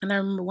And I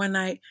remember one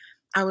night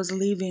I was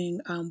leaving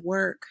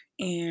work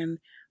and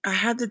I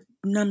had the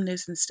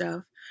numbness and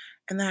stuff,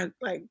 and I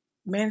like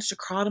managed to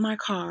crawl to my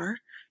car.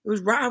 It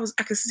was right.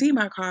 I could see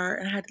my car,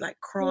 and I had to like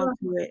crawl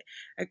to it.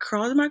 I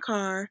crawled to my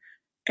car,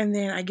 and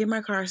then I get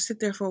my car, sit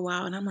there for a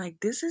while, and I'm like,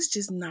 this is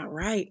just not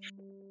right.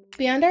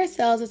 Beyond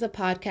Ourselves is a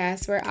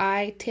podcast where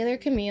I, Taylor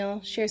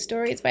Camille, share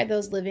stories by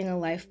those living a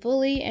life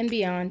fully and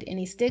beyond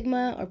any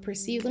stigma or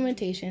perceived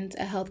limitations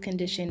a health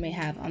condition may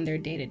have on their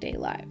day-to-day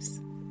lives.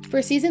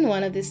 For season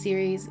 1 of this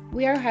series,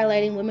 we are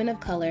highlighting women of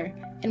color,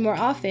 and more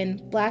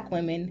often, Black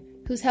women,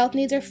 whose health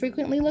needs are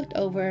frequently looked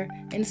over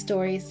and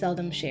stories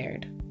seldom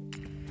shared.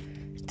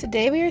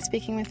 Today we are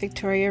speaking with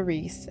Victoria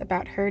Reese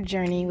about her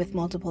journey with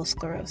multiple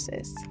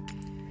sclerosis.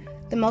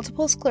 The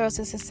Multiple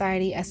Sclerosis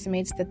Society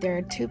estimates that there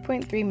are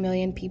 2.3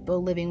 million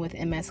people living with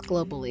MS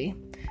globally,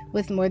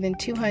 with more than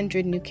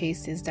 200 new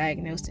cases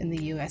diagnosed in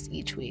the U.S.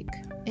 each week.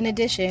 In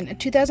addition, a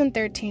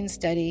 2013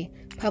 study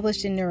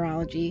published in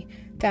Neurology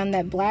found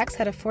that Blacks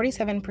had a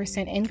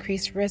 47%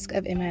 increased risk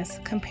of MS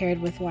compared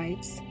with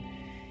whites.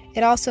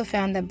 It also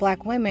found that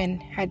Black women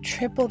had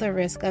triple the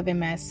risk of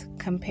MS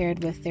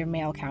compared with their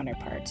male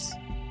counterparts.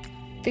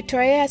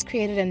 Victoria has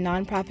created a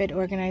nonprofit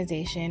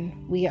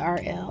organization, We Are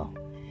Ill.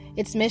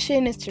 Its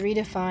mission is to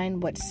redefine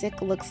what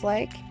sick looks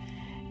like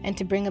and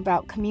to bring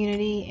about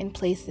community in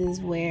places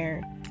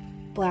where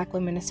Black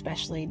women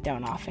especially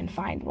don't often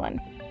find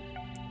one.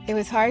 It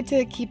was hard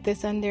to keep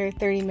this under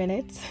 30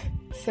 minutes,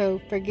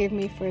 so forgive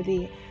me for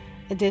the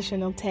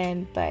additional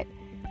 10, but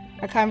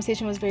our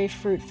conversation was very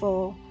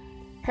fruitful.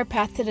 Her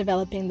path to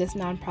developing this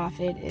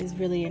nonprofit is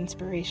really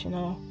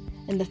inspirational,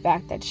 and the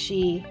fact that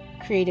she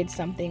created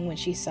something when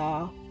she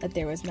saw that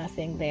there was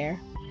nothing there.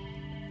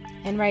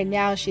 And right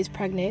now she's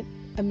pregnant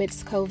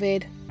amidst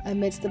COVID,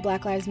 amidst the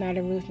Black Lives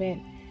Matter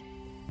movement,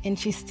 and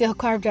she still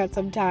carved out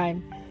some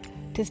time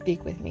to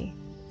speak with me.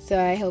 So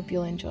I hope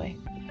you'll enjoy.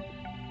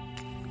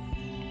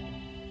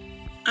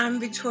 I'm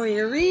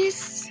Victoria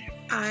Reese.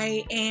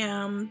 I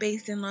am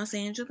based in Los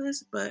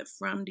Angeles, but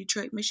from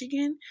Detroit,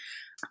 Michigan.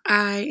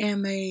 I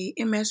am a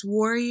MS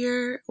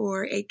warrior,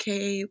 or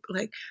AKA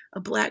like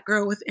a Black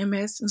girl with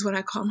MS is what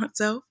I call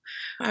myself.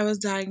 I was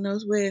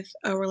diagnosed with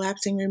a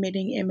relapsing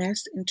remitting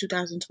MS in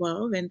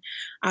 2012, and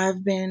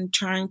I've been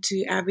trying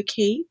to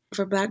advocate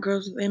for Black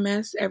girls with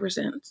MS ever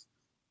since.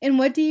 And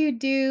what do you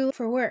do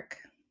for work?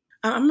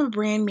 I'm a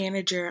brand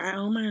manager. I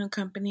own my own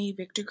company,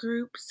 Victor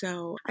Group.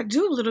 So I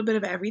do a little bit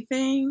of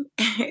everything.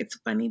 It's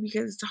funny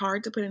because it's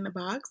hard to put in a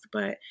box,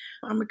 but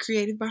I'm a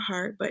creative by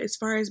heart. But as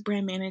far as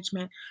brand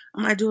management,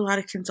 I do a lot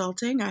of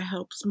consulting. I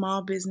help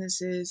small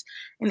businesses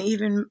and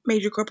even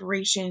major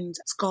corporations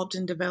sculpt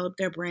and develop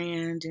their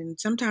brand and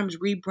sometimes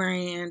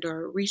rebrand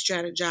or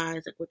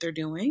re-strategize like what they're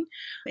doing.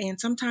 And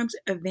sometimes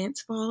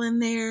events fall in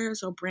there.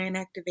 So brand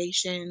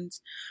activations,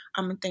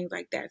 and things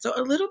like that. So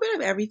a little bit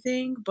of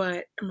everything,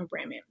 but I'm a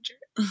brand manager.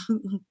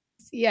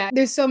 Yeah,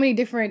 there's so many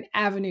different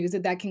avenues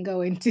that can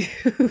go into.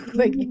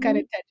 Like you kind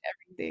of touch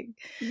everything.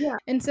 Yeah.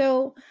 And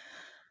so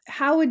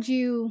how would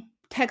you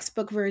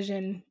textbook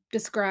version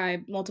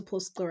describe multiple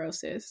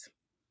sclerosis?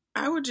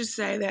 I would just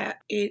say that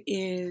it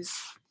is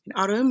an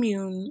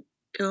autoimmune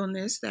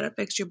illness that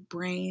affects your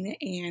brain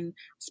and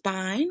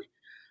spine.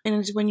 And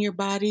it's when your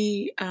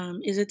body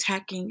is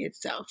attacking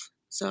itself.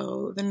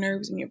 So the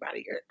nerves in your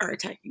body are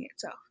attacking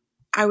itself.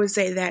 I would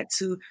say that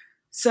to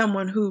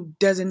someone who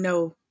doesn't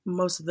know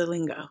most of the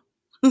lingo.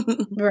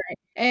 Right.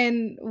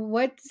 And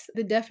what's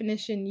the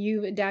definition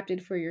you've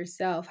adapted for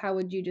yourself? How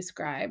would you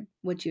describe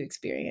what you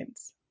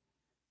experience?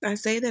 I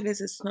say that it's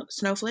a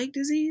snowflake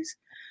disease,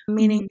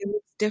 meaning Mhm.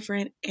 it's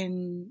different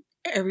in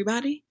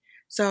everybody.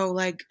 So,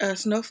 like a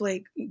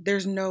snowflake,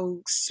 there's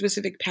no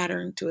specific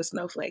pattern to a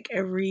snowflake.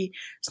 Every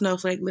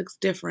snowflake looks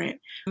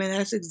different. I mean,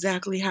 that's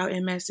exactly how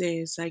MS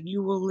is. Like,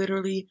 you will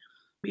literally,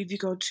 if you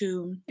go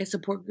to a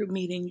support group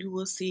meeting, you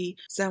will see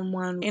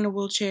someone in a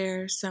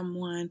wheelchair,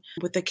 someone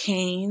with a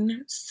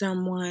cane,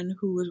 someone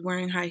who is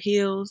wearing high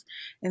heels,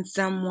 and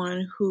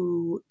someone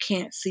who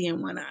can't see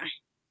in one eye.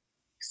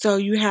 So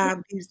you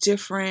have these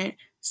different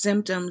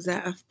symptoms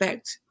that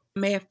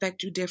may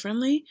affect you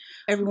differently.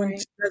 Everyone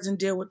Right. doesn't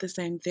deal with the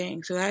same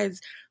thing. So that is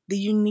the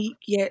unique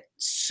yet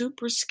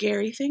super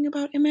scary thing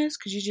about MS,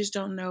 because you just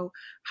don't know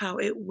how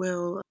it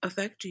will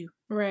affect you.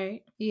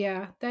 Right.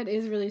 Yeah, that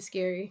is really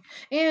scary.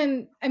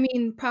 And I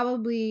mean,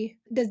 probably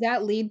does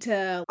that lead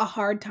to a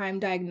hard time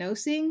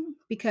diagnosing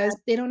because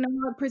they don't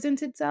know how it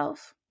presents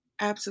itself?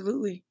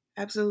 Absolutely.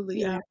 Absolutely.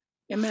 Yeah.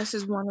 MS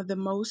is one of the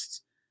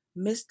most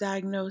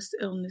misdiagnosed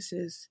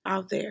illnesses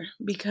out there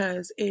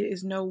because it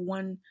is no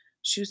one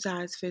shoe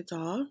size fits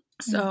all.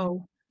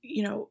 So,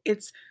 Mhm.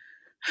 it's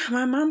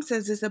my mom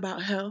says this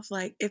about health,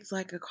 like it's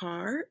like a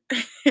car.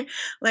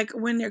 Like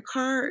when their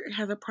car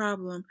has a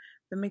problem,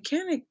 the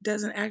mechanic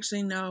doesn't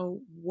actually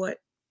know what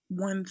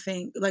one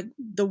thing, like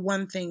the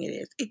one thing it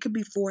is. It could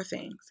be four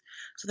things.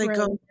 So they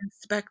go Right.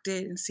 inspect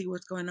it and see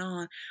what's going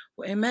on.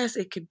 Well, MS,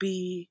 it could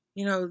be,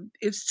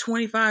 it's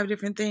 25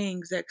 different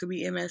things that could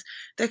be MS.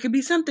 That could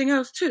be something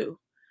else too.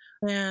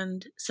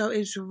 And so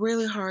it's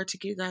really hard to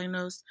get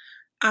diagnosed.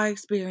 I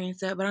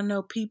experienced that, but I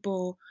know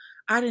people,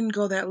 I didn't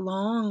go that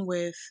long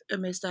with a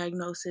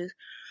misdiagnosis,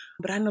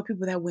 but I know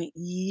people that went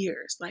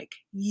years, like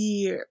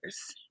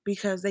years,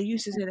 because they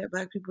used to say that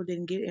Black people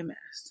didn't get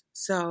MS.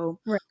 So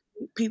Right.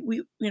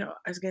 we,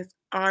 I guess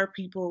our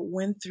people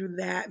went through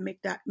that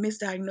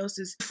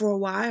misdiagnosis for a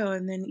while,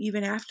 and then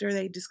even after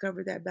they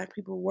discovered that Black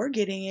people were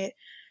getting it,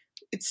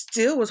 it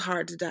still was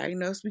hard to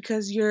diagnose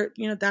because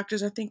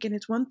doctors are thinking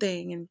it's one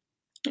thing,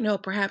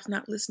 and perhaps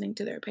not listening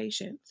to their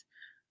patients.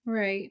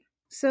 Right.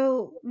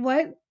 So,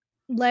 what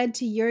led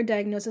to your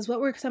diagnosis? What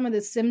were some of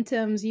the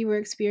symptoms you were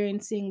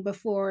experiencing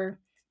before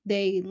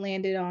they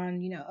landed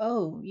on,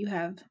 oh, you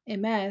have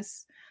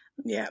MS?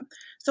 Yeah.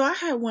 So I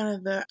had one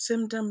of the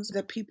symptoms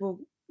that people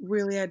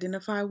really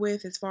identify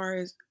with as far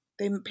as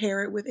they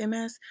pair it with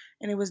MS,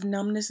 and it was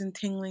numbness and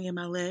tingling in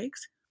my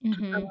legs.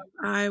 Hmm.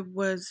 I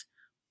was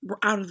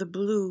out of the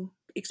blue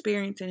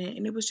experiencing it,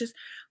 and it was just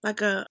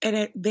like an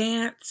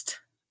advanced,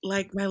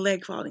 like my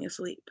leg falling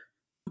asleep.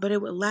 But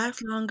it would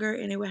last longer,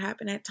 and it would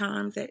happen at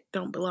times that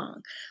don't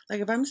belong.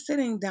 Like if I'm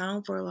sitting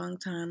down for a long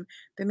time,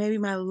 then maybe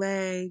my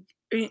leg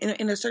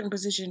in a certain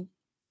position,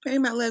 maybe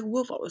my leg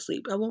will fall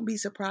asleep. I won't be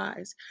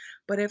surprised.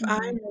 But if I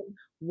Hmm. am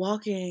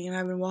walking and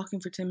I've been walking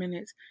for 10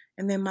 minutes,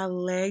 and then my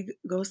leg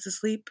goes to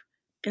sleep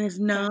and it's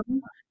That,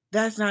 numb,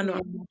 that's not yeah,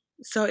 normal.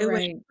 So it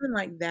would right. happen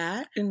like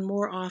that, and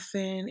more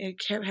often it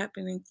kept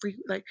happening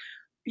like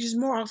just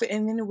more often,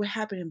 and then it would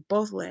happen in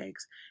both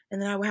legs,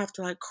 and then I would have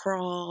to like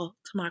crawl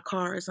to my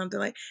car or something.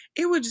 Like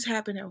it would just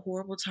happen at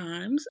horrible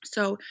times.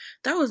 So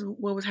that was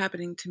what was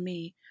happening to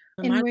me.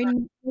 And And my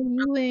when were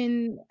you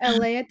in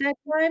LA at that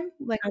time,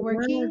 like I was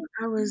working?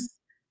 I was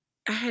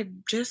I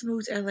had just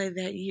moved to LA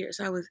that year,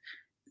 so I was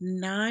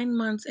 9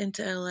 months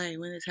into LA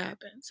when this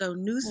happened. So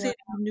new Wow. city,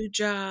 new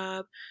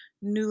job,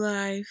 new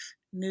life,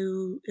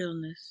 new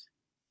illness.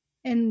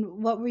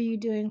 And what were you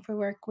doing for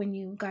work when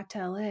you got to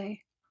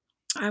LA?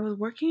 I was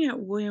working at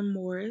William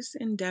Morris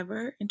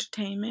Endeavor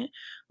Entertainment,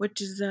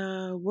 which is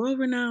a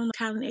world-renowned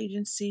talent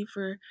agency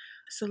for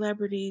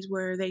celebrities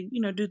where they,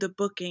 do the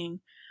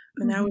booking.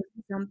 And that Hmm. was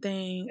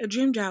a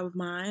dream job of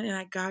mine. And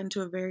I got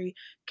into a very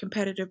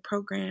competitive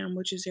program,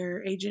 which is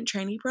their agent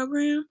trainee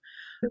program.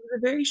 It was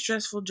a very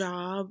stressful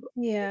job.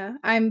 Yeah,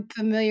 I'm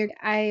familiar.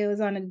 I was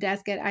on a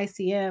desk at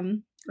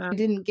ICM. Uh, I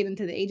didn't get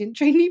into the agent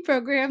trainee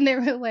program. They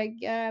were like,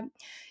 "Yeah,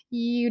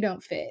 you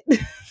don't fit."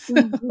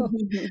 So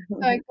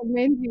I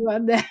commend you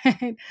on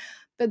that.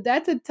 But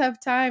that's a tough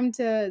time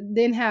to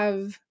then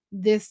have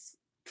this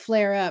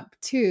flare up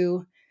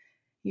too.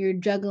 You're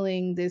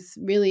juggling this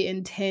really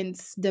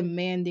intense,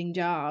 demanding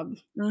job,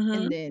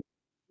 and hmm then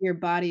your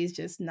body's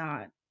just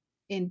not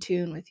in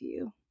tune with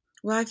you.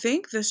 Well, I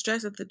think the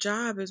stress of the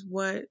job is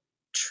what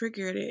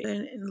triggered it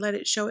and let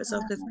it show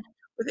itself. Because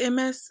with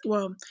MS,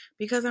 well,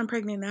 because I'm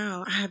pregnant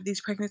now, I have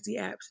these pregnancy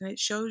apps, and it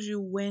shows you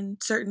when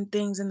certain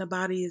things in the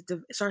body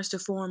starts to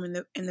form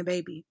in the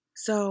baby.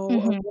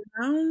 So Mhm.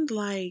 around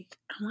like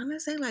I want to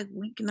say like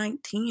week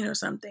 19 or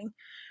something.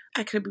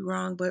 I could be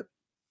wrong, but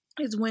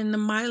it's when the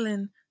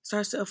myelin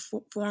starts to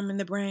form in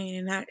the brain,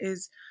 and that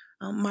is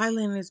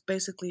myelin is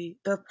basically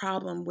the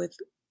problem with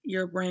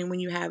your brain when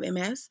you have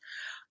MS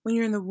when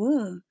you're in the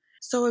womb.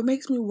 So it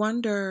makes me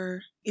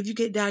wonder, if you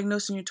get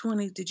diagnosed in your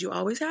 20s, did you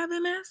always have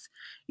MS?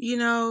 You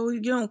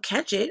don't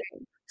catch it.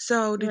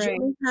 So did you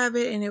Right. always have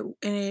it, and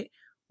it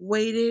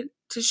waited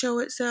to show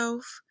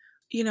itself?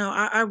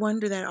 I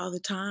wonder that all the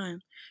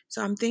time.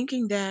 So I'm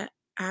thinking that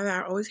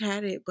I always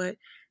had it, but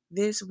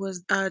this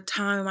was a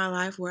time in my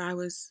life where I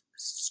was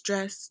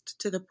stressed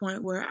to the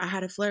point where I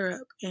had a flare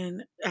up,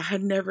 and I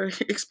had never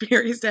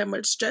experienced that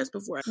much stress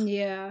before.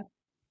 Yeah.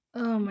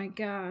 Oh my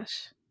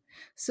gosh.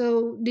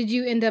 So, did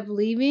you end up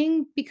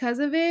leaving because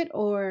of it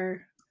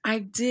or I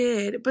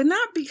did, but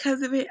not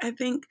because of it. I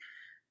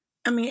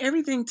mean,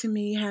 everything to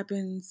me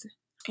happens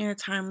in a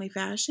timely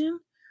fashion.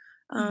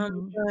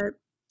 Mhm. But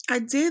I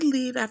did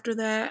leave after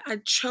that. I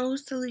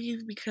chose to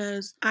leave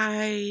because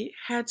I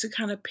had to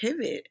kind of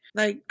pivot.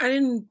 Like, I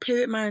didn't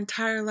pivot my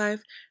entire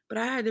life, but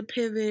I had to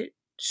pivot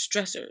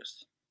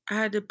stressors. I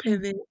had to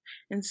pivot Mhm.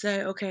 and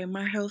say, okay,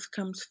 my health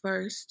comes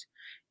first.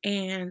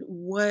 And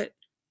what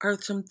are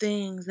some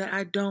things that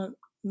I don't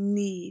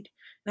need?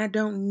 And I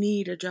don't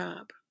need a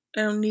job.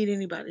 I don't need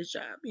anybody's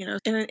job.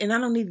 And I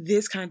don't need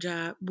this kind of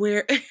job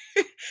where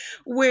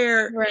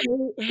where Right.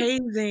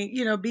 hazing,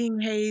 being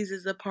hazed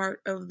is a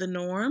part of the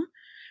norm.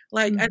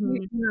 Like I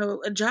need, Mhm.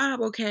 a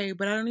job, okay,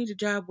 but I don't need a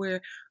job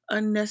where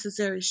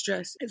unnecessary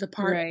stress is a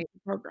part of Right. the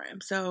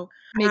program. So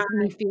I Make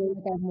me feel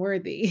like I'm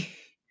worthy.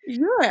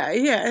 yeah,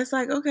 yeah. It's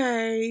like,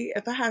 okay,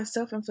 if I have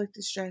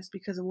self-inflicted stress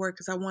because of work,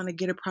 because I want to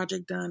get a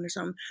project done or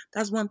something,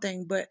 that's one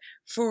thing. But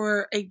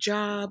for a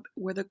job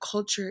where the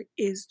culture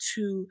is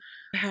to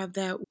have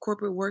that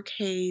corporate work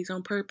haze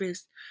on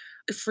purpose,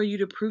 for you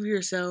to prove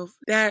yourself,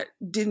 that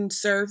didn't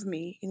serve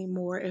me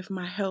anymore if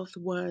my health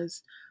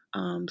was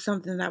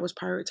something that I was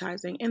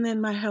prioritizing. And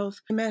then my health,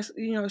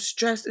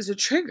 stress is a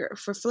trigger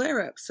for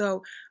flare ups.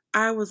 So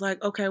I was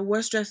like, okay,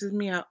 what stresses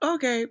me out?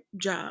 Okay,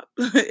 job.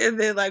 And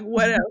then like,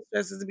 what else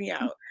stresses me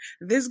out?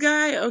 This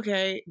guy,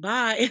 okay,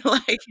 bye.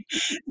 Like,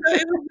 so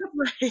it was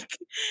just like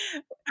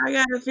I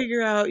gotta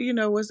figure out,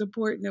 what's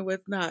important and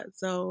what's not.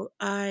 So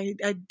I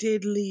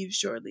did leave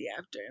shortly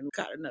after and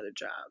got another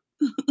job.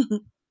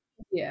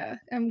 Yeah,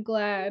 I'm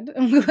glad.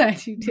 I'm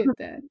glad you did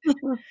that.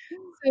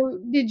 So,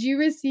 did you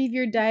receive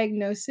your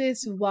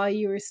diagnosis while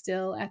you were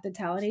still at the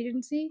talent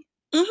agency?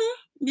 Mhm.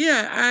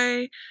 Yeah,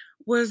 I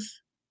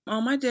was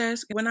on my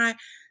desk when I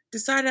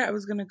decided I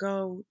was gonna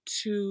go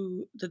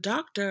to the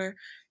doctor.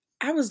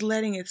 I was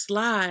letting it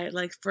slide,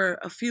 like, for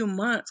a few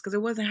months because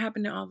it wasn't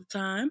happening all the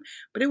time,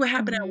 but it would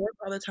happen at Mhm. work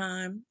all the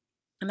time,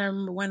 and I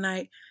remember one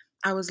night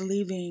I was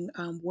leaving,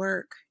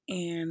 work,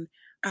 and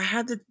I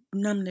had the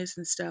numbness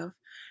and stuff,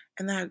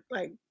 and I,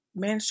 like,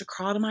 managed to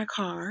crawl to my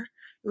car.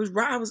 It was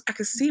right I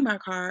could see my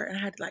car, and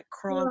I had to, like,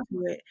 crawl Oh.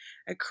 to it.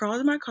 I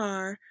crawled to my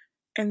car,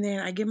 and then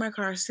I get in my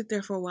car, sit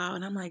there for a while,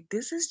 and I'm like,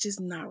 "This is just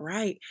not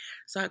right."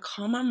 So I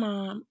call my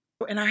mom,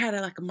 and I had,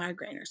 like, a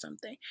migraine or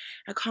something.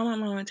 I call my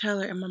mom and tell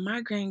her, and my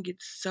migraine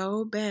gets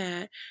so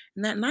bad.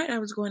 And that night I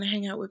was going to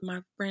hang out with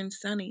my friend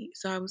Sunny.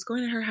 So I was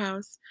going to her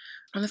house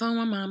on the phone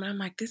with my mom, and I'm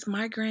like, this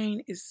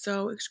migraine is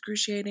so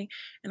excruciating.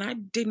 And I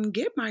didn't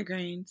get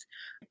migraines.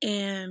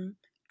 And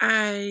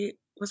I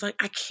was like,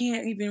 I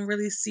can't even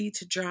really see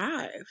to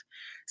drive.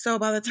 So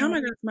by the time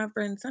I got to my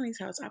friend Sunny's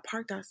house, I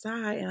parked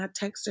outside and I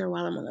texted her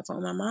while I'm on the phone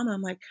with my mom.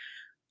 I'm like,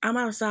 I'm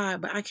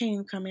outside, but I can't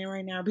even come in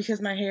right now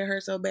because my hair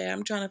hurts so bad.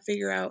 I'm trying to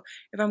figure out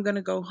if I'm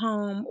gonna go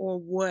home or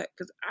what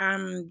because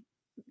I'm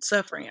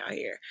suffering out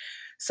here.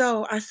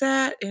 So I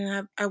sat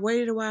and I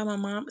waited a while. My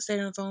mom stayed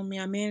on the phone with me.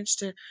 I managed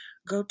to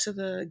go to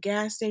the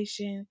gas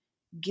station,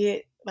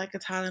 get like a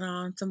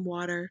Tylenol and some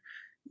water.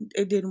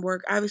 It didn't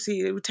work. Obviously,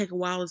 it would take a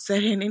while to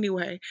set in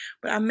anyway,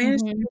 but I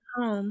managed to Mhm. get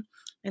home.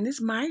 And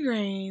this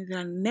migraine that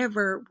I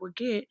never would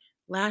get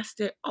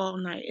lasted all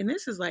night. And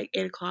this is like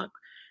 8 o'clock.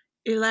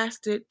 It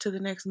lasted to the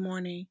next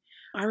morning.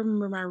 I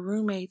remember my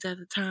roommates at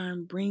the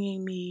time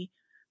bringing me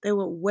they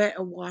would wet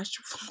a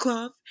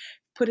washcloth,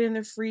 put it in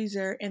the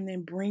freezer, and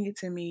then bring it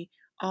to me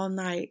all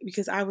night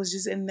because I was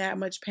just in that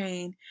much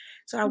pain.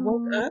 So I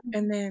woke Oh. up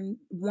and then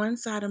one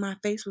side of my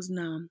face was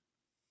numb.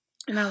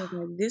 And I was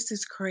like, "This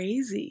is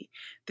crazy."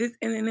 This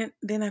and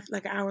then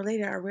like an hour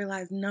later, I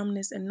realized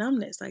numbness,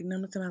 like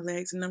numbness in my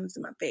legs and numbness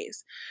in my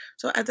face.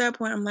 So at that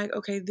point, I'm like,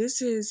 "Okay,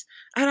 this is."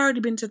 I had already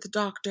been to the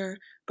doctor,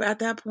 but at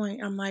that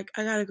point, I'm like,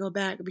 "I gotta go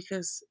back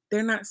because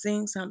they're not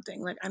seeing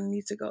something. Like I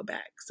need to go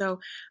back." So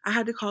I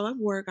had to call up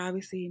work,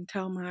 obviously, and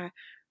tell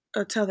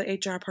the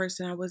HR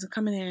person I wasn't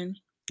coming in,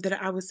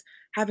 that I was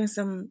having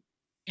some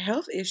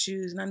health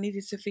issues and I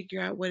needed to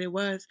figure out what it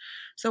was.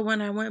 So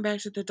when I went back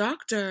to the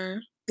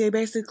doctor, they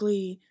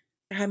basically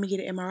had me get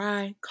an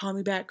MRI, call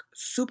me back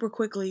super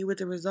quickly with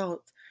the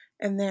results.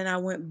 And then I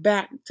went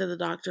back to the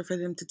doctor for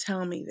them to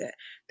tell me that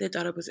they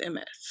thought it was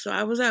MS. So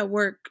I was at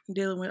work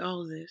dealing with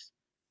all of this.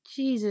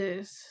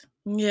 Jesus.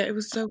 Yeah, it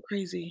was so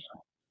crazy.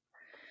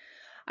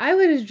 I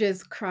would have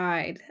just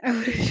cried. I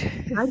would have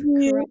I just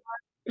cried. did.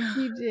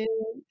 You did.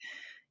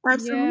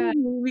 Yeah.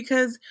 Absolutely,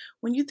 because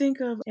when you think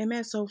of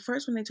MS, so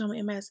first when they told me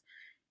MS,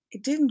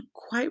 it didn't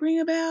quite ring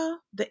a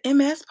bell. The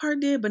MS part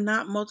did, but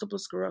not multiple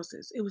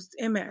sclerosis. It was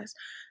MS.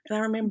 And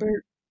I remember Mhm.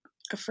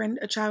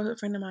 a childhood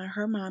friend of mine,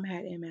 her mom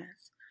had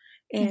MS,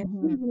 and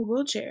she Mhm. was in a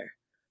wheelchair,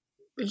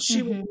 and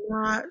she was Mhm.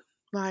 not,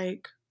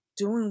 like,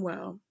 doing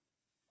well,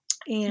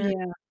 and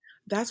Yeah.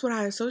 that's what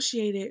I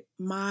associated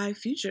my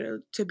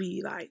future to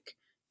be like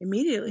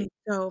immediately.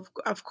 So,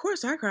 of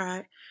course I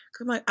cried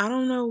 'cause I'm like, I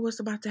don't know what's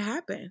about to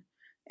happen,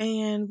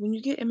 and when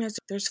you get MS,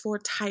 there's 4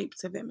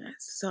 types of MS.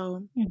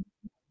 So Mhm.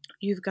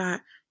 you've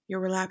got your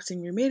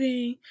relapsing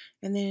remitting,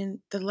 and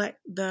then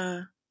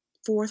the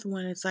fourth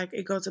one, it's like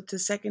it goes up to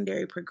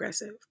secondary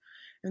progressive.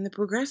 And the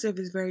progressive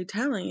is very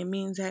telling. It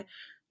means that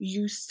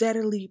you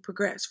steadily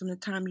progress from the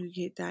time you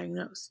get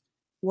diagnosed,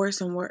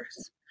 worse and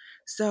worse.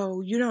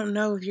 So you don't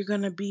know if you're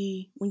gonna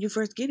be when you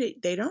first get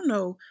it, they don't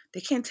know,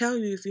 they can't tell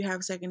you if you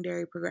have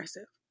secondary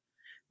progressive.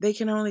 They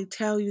can only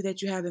tell you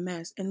that you have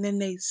MS and then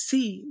they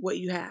see what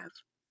you have,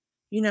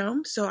 you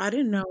know? So I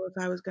didn't know if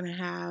I was gonna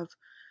have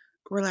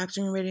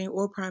relapsing remitting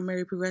or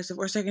primary progressive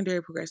or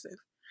secondary progressive.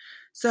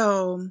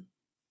 So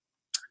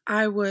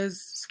I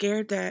was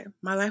scared that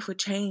my life would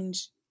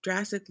change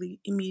drastically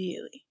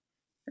immediately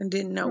and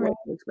didn't know Right. what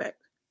to expect.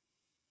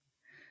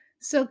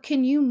 So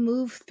can you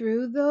move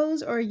through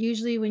those, or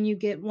usually when you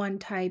get one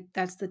type,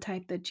 that's the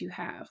type that you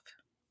have?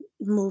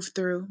 Move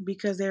through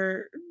because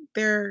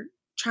they're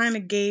trying to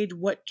gauge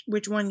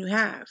which one you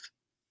have.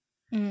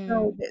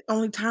 So Mm.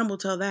 only time will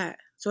tell that.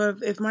 So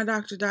if my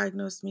doctor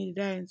diagnosed me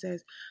today and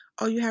says,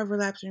 "Oh, you have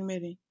relapsing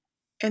remitting,"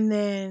 and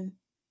then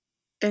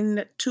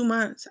in 2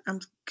 months,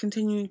 I'm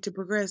continuing to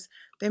progress,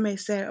 they may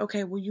say,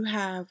 "Okay, well, you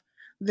have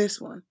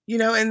this one,"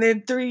 and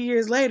then 3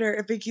 years later,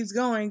 if it keeps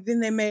going,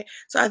 then they may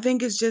so I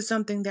think it's just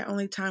something that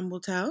only time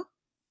will tell.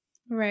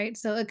 Right,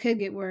 so it could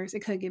get worse,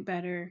 it could get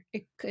better,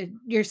 it could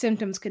your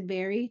symptoms could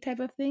vary type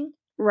of thing?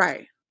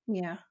 Right.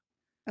 Yeah,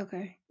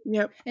 okay.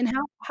 Yep, And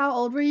how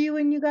old were you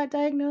when you got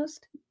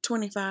diagnosed?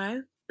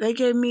 25. They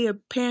gave me a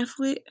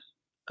pamphlet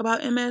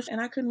about MS,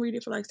 and I couldn't read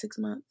it for like 6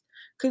 months.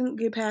 Couldn't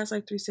get past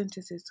like 3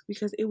 sentences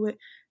because it would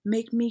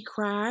make me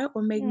cry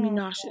or make me Oh.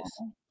 nauseous.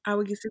 I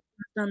would get sick to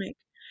my stomach.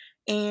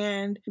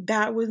 And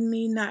that was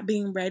me not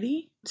being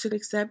ready to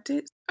accept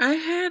it. I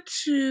had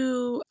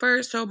to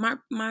first, so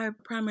my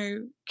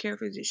primary care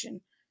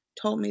physician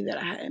told me that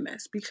I had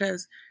MS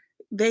because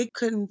they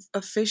couldn't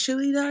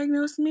officially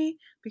diagnose me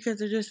because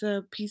they're just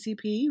a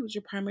PCP, which is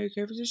your primary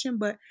care physician,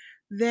 but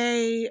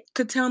they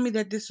could tell me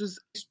that this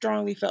was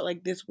strongly felt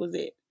like this was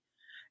it.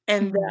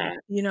 And Mhm.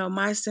 that,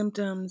 my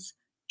symptoms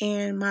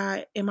and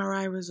my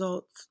MRI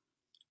results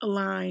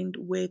aligned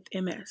with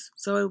MS.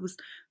 So it was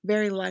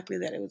very likely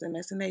that it was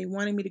MS. And they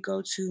wanted me to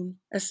go to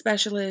a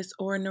specialist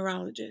or a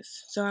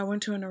neurologist. So I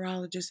went to a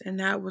neurologist, and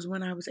that was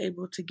when I was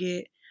able to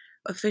get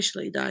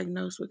officially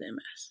diagnosed with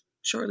MS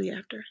shortly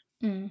after.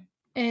 Mm.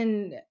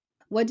 And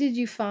what did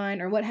you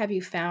find or what have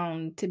you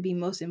found to be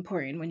most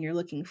important when you're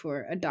looking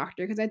for a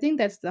doctor? Because I think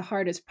that's the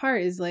hardest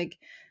part is like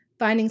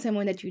finding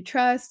someone that you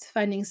trust,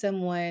 finding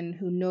someone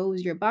who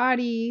knows your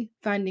body,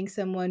 finding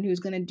someone who's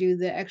going to do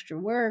the extra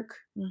work.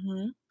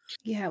 Hmm.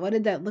 Yeah, what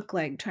did that look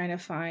like trying to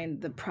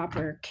find the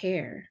proper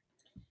care?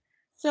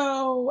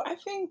 So I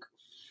think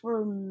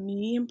for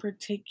me in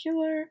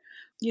particular,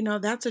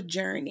 that's a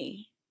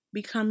journey.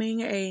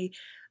 Becoming a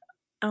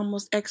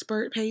almost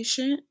expert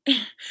patient,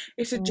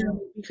 it's a Mm.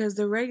 journey because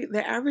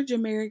the average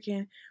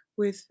American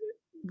with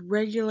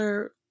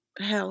regular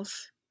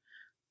health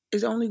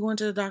is only going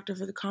to the doctor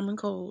for the common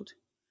cold.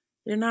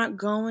 They're not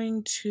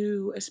going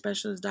to a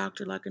specialist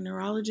doctor like a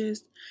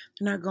neurologist.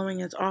 They're not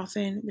going as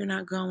often. They're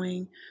not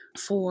going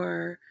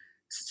for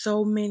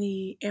so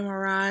many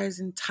MRIs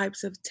and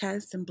types of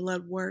tests and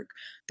blood work.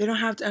 They don't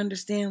have to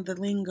understand the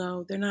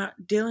lingo. They're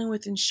not dealing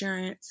with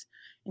insurance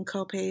and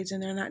copays,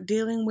 and they're not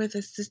dealing with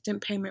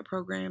assistant payment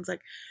programs.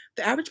 Like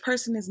the average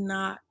person is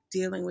not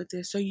dealing with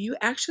this. So you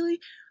actually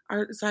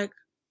are, it's like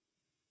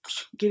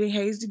getting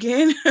hazed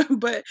again,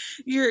 but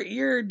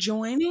you're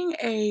joining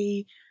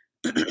a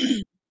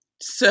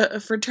a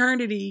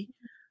fraternity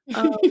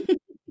of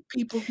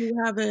people who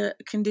have a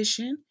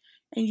condition,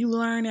 and you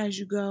learn as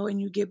you go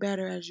and you get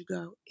better as you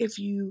go if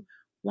you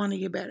want to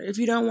get better, if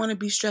you don't want to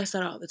be stressed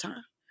out all the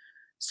time.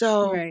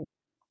 So Right.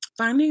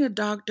 finding a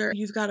doctor,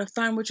 you've got to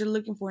find what you're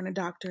looking for in a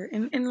doctor,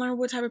 and learn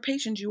what type of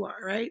patient you are,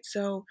 right?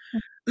 So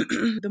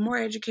the more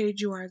educated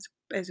you are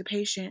as a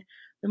patient,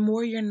 the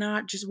more you're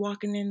not just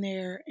walking in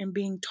there and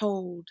being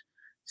told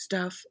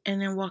stuff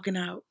and then walking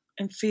out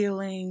and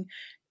feeling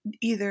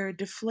either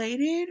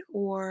deflated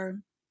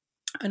or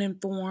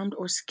uninformed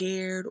or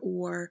scared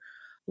or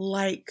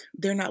like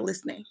they're not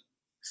listening.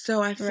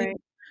 So I think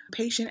Right.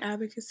 patient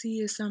advocacy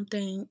is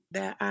something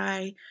that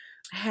I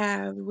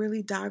have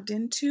really dived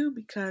into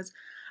because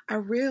I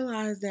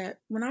realized that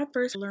when I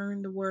first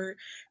learned the word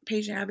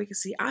patient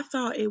advocacy, I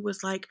thought it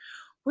was like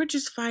we're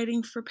just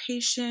fighting for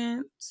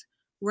patients'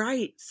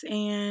 rights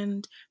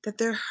and that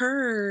they're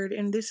heard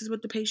and this is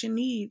what the patient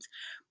needs.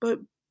 But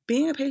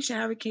being a patient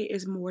advocate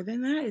is more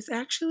than that. It's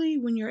actually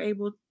when you're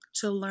able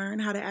to learn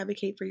how to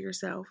advocate for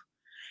yourself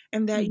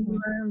and that you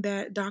Mhm. learn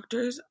that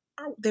doctors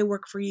they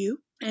work for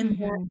you and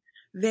that Mhm.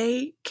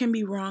 they can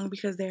be wrong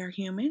because they are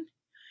human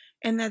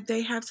and that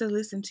they have to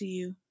listen to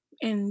you,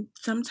 and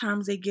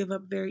sometimes they give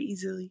up very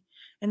easily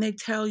and they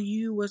tell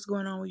you what's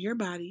going on with your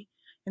body,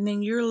 and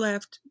then you're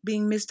left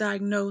being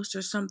misdiagnosed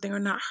or something or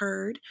not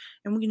heard.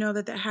 And we know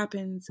that that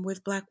happens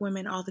with Black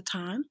women all the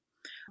time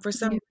for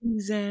some Yeah.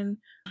 reason.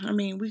 I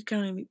mean, we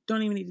don't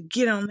even need to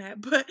get on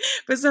that, but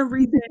for some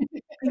reason,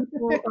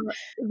 people,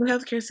 the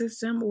healthcare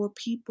system or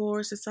people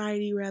or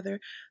society rather,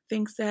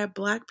 thinks that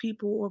Black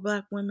people or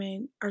Black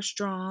women are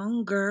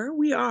stronger.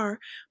 We are,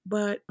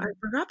 but I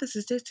forgot the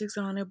statistics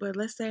on it. But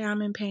let's say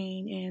I'm in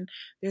pain and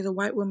there's a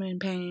white woman in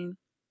pain.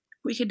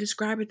 We could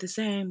describe it the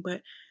same,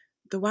 but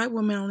the white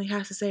woman only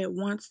has to say it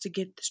once to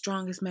get the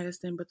strongest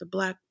medicine, but the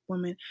Black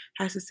woman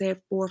has to say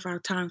it 4 or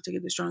 5 times to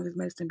get the strongest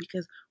medicine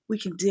because we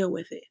can deal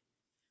with it.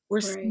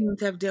 We're Right. seen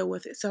to have dealt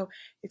with it. So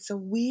it's a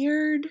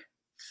weird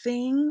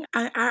thing.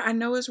 I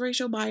know it's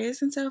racial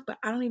bias and stuff, but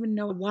I don't even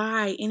know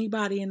why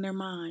anybody in their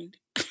mind,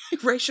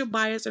 racial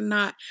bias or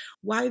not,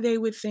 why they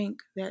would think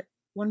that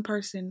one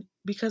person,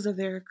 because of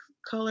their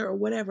color or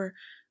whatever,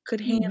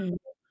 could handle Mhm.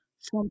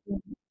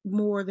 something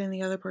more than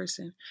the other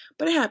person.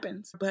 But it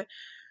happens. But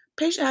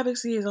patient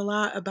advocacy is a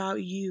lot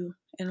about you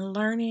and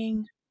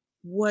learning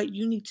what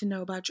you need to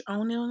know about your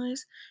own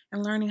illness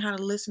and learning how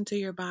to listen to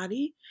your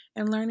body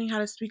and learning how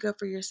to speak up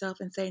for yourself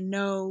and say,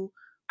 no,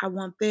 I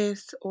want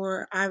this,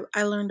 or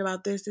I learned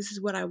about this. This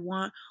is what I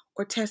want,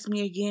 or test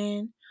me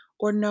again,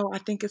 or no, I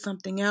think it's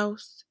something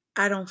else.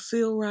 I don't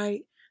feel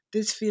right.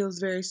 This feels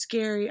very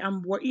scary.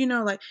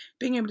 Like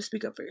being able to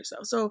speak up for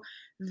yourself. So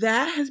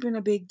that has been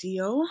a big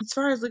deal. As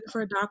far as looking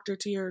for a doctor,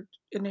 to your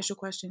initial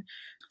question,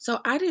 so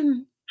I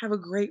didn't have a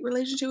great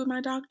relationship with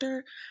my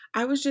doctor.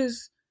 I was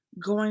just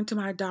going to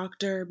my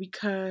doctor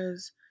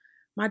because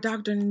my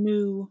doctor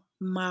knew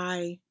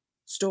my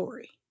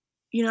story,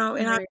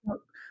 and I Right.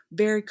 felt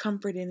very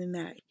comforted in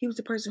that. He was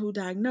the person who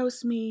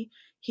diagnosed me.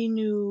 He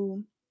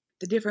knew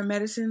the different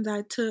medicines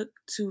I took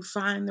to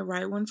find the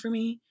right one for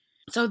me.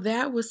 So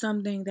that was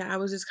something that I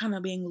was just kind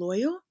of being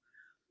loyal.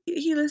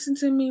 He listened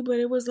to me, but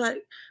it was like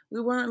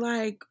we weren't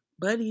like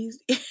buddies.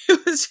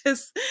 It was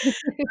just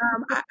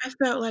I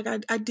felt like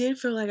I did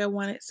feel like I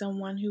wanted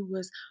someone who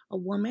was a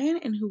woman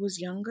and who was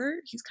younger.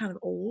 He's kind of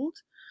old.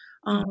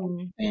 Um,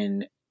 Mhm.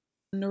 and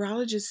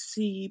neurologists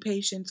see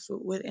patients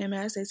with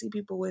MS. They see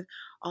people with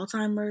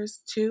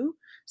Alzheimer's too.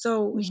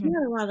 So he Mhm.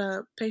 had a lot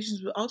of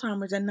patients with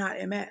Alzheimer's and not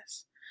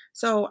MS.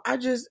 So I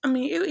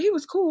mean, he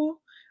was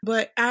cool,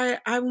 but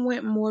I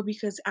went more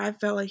because I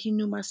felt like he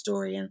knew my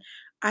story and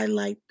I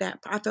liked that.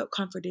 I felt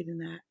comforted in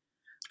that.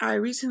 I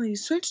recently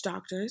switched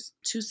doctors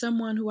to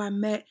someone who I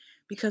met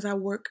because I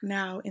work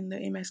now in the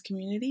MS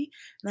community,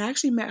 and I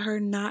actually met her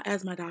not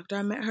as my doctor.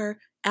 I met her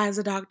as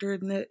a doctor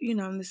in the in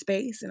the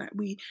space, and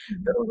we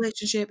built a Mhm.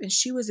 relationship. And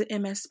she was an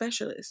MS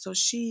specialist, so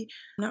she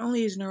not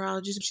only is a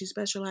neurologist, but she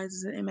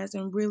specializes in MS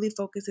and really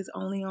focuses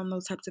only on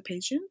those types of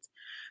patients.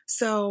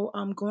 So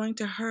I'm going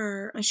to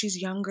her, and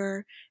she's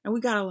younger, and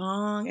we got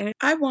along. And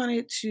I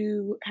wanted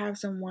to have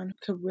someone who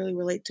could really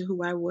relate to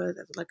who I was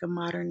as like a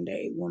modern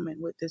day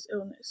woman with this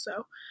illness.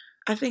 So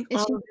I think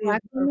Is all she a of the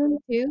Black above. woman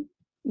too?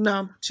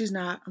 No, she's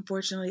not.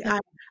 Unfortunately, Okay.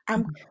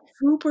 I'm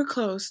super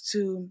close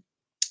to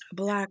a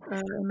Black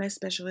MS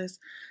specialist,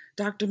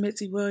 Dr.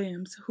 Mitzi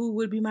Williams, who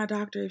would be my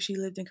doctor if she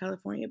lived in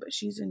California, but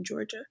she's in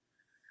Georgia.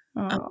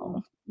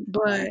 Oh,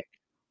 But sorry.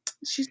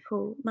 she's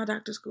cool. My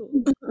doctor's cool.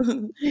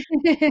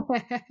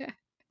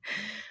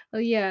 Oh,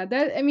 yeah,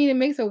 that I mean, it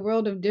makes a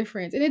world of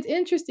difference, and it's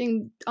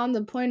interesting on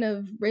the point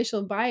of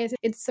racial bias,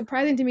 it's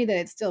surprising to me that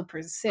it still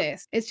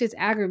persists. It's just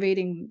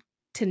aggravating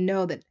to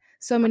know that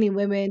so many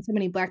women, so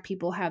many Black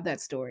people have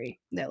that story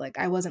that, like,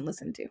 I wasn't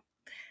listened to.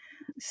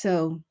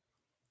 So,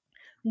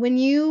 when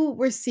you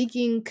were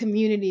seeking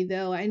community,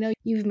 though, I know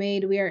you've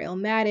made We Are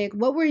Illmatic.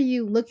 What were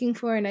you looking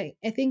for? And I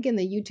think in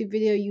the YouTube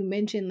video, you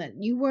mentioned that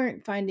you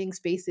weren't finding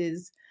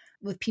spaces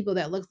with people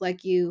that looked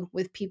like you,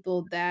 with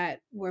people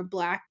that were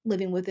Black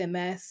living with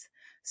MS.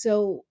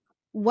 So,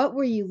 what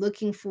were you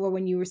looking for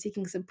when you were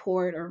seeking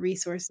support or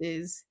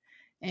resources?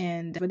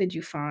 And what did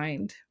you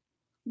find?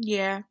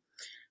 Yeah.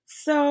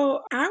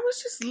 So I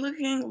was just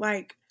looking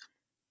like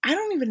I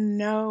don't even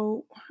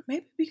know.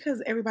 Maybe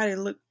because everybody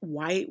looked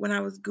white when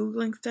I was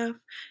Googling stuff,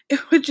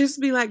 it would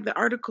just be like the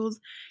articles.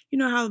 You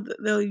know how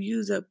they'll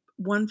use a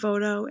one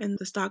photo and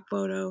the stock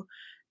photo.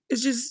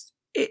 It's just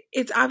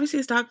it's obviously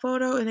a stock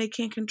photo and they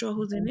can't control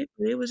who's in it.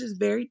 But it was just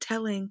very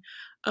telling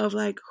of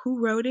like who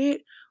wrote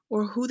it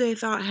or who they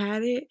thought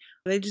had it.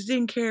 They just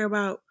didn't care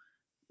about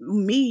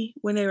me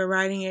when they were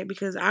writing it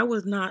because I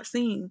was not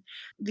seen.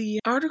 The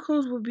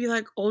articles would be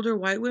like older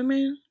white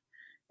women,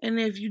 and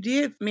if you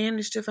did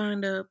manage to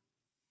find a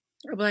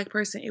Black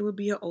person, it would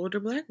be an older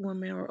Black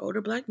woman or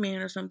older Black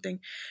man or something.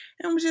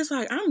 And I was just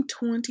like, I'm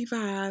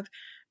 25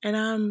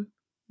 and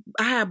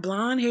I had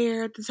blonde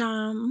hair at the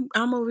time.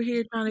 I'm over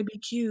here trying to be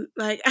cute.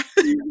 Like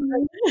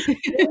Mhm.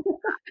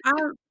 I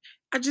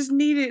I just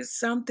needed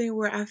something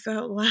where I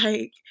felt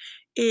like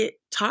it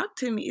talked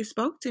to me, it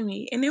spoke to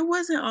me. And it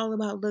wasn't all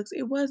about looks,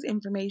 it was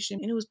information.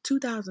 And it was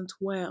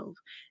 2012.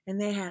 And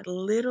they had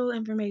little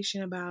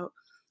information about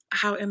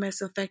how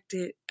MS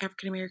affected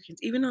African Americans,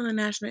 even on the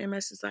National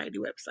MS Society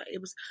website.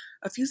 It was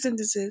a few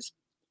sentences.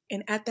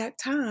 And at that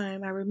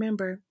time, I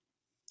remember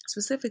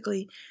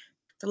specifically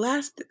the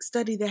last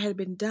study that had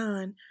been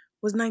done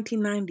was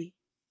 1990.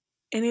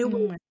 And it Oh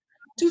was my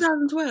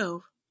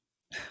 2012.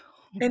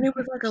 oh And my it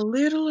was like a gosh.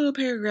 little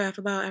paragraph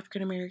about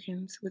African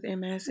Americans with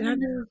MS, and I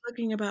just Mm. was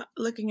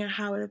looking at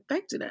how it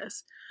affected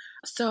us.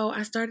 So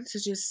I started to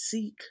just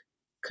seek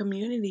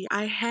community.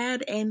 I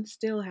had and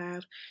still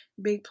have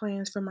big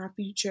plans for my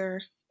future,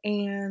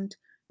 and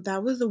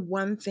that was the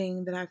one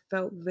thing that I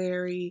felt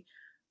very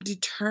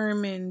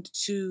determined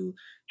to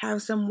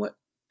have somewhat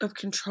of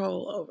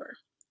control over,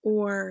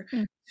 or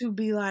Mm. to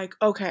be like,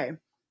 okay,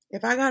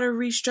 if I got to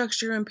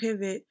restructure and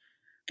pivot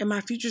and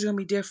my future's gonna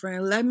be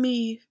different. Let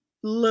me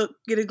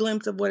get a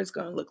glimpse of what it's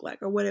gonna look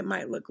like or what it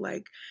might look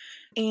like.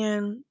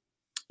 And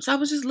so I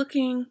was just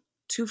looking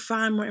to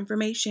find more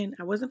information.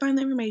 I wasn't finding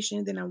the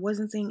information, then I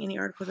wasn't seeing any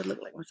articles that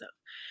looked like myself.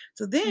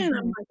 So then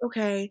I'm Mhm. like,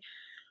 okay,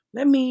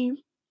 let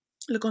me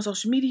look on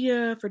social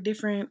media for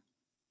different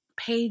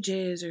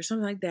pages or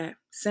something like that.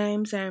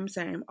 Same.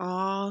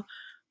 All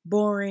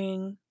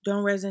boring,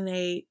 don't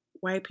resonate,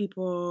 white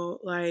people,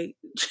 like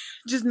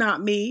just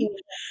not Yeah, me.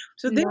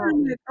 So then not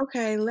I'm you. like,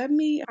 okay,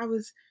 I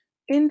was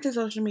into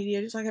social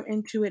media just like I'm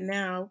into it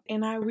now.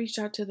 And I reached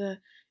out to the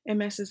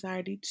MS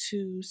Society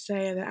to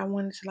say that I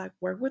wanted to like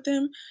work with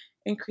them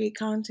and create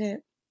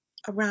content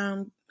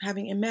around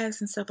having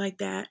MS and stuff like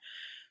that.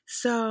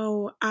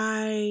 So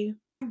I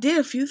did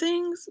a few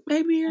things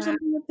maybe or Yeah.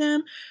 something with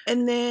them.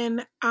 And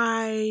then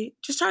I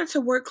just started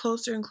to work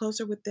closer and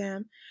closer with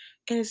them.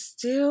 And it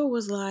still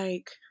was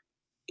like,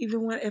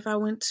 even when if I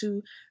went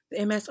to the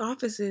MS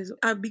offices,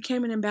 I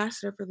became an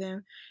ambassador for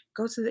them.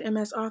 Go to the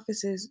MS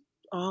offices,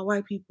 all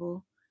white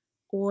people,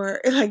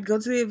 or like go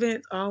to the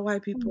events, all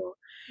white Mm. people.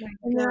 My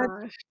And then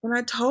gosh.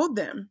 I told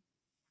them,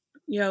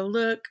 yo,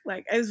 look,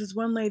 like, there's this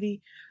one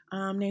lady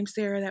named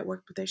Sarah that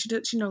worked with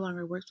them. She no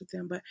longer works with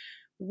them, but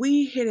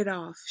we hit it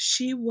off.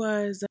 She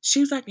was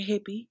like a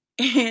hippie,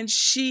 and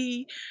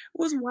she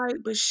was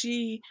white, but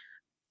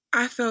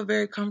I felt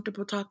very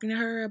comfortable talking to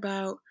her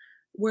about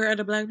where are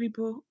the black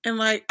people, and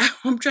like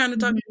I'm trying to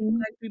talk to Mhm.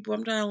 black people.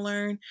 I'm trying to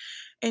learn,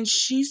 and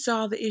she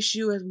saw the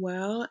issue as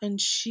well,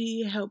 and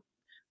she helped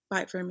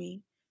fight for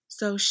me.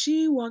 So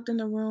she walked in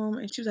the room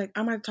and she was like,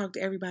 I'm gonna talk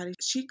to everybody.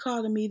 She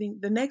called a meeting.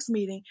 The next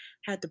meeting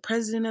had the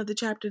president of the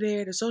chapter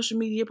there, the social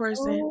media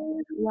person.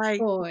 Oh, Like,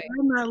 boy.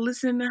 I'm not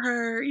listening to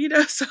her, you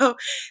know. So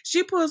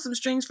she pulled some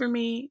strings for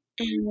me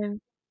and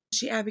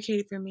she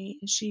advocated for me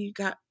and she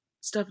got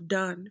stuff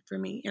done for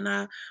me. And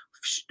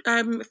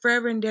I'm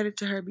forever indebted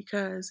to her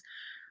because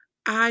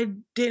I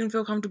didn't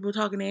feel comfortable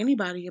talking to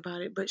anybody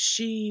about it, but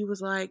she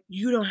was like,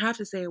 "You don't have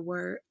to say a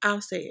word.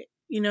 I'll say it,"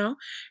 you know?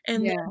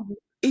 And Yeah. then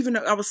even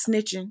though I was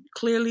snitching,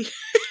 clearly she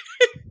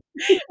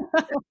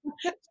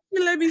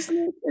let me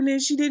snitch, and then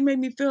she didn't make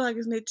me feel like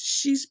a snitch.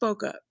 She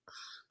spoke up.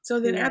 So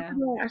then after Yeah.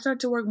 that, I started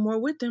to work more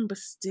with them, but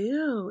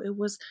still,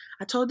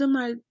 I told them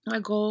my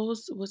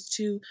goals was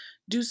to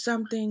do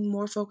something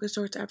more focused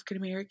towards African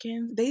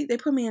Americans. They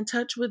put me in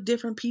touch with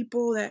different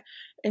people that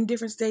in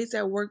different states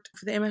that worked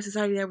for the MS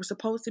Society that were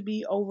supposed to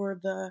be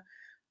over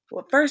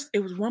well, first it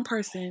was one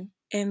person,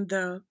 and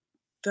the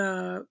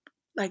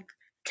like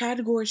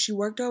category she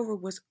worked over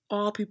was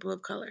all people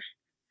of color.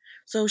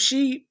 So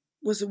she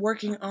was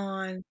working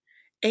on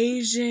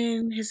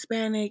Asian,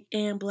 Hispanic,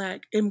 and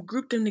Black, and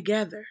grouped them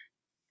together.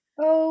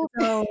 Oh,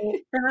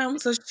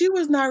 So she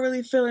was not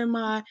really feeling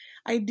my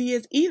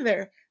ideas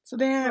either. So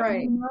then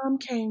right. my mom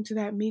came to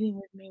that meeting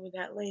with me with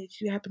that lady.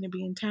 She happened to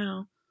be in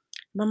town.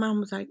 My mom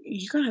was like,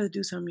 "You're gonna have to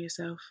do something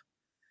yourself.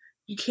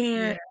 You Yeah.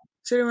 can't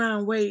sit around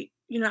and wait."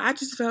 I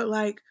just felt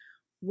like,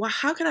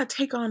 how can I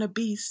take on a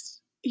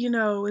beast,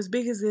 as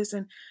big as this?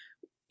 And,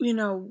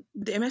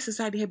 the MS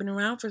Society had been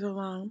around for so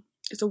long.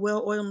 It's a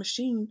well-oiled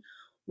machine.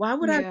 Why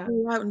would I Yeah.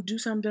 go out and do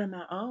something on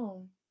my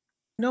own?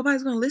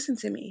 Nobody's gonna listen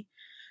to me.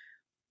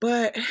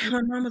 But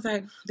my mom was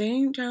like, they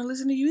ain't trying to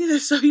listen to you either,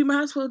 so you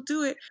might as well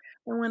do it.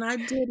 And when I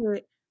did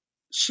it,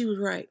 she was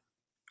right.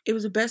 It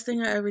was the best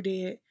thing I ever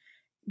did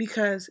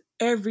because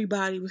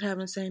everybody was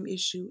having the same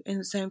issue and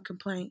the same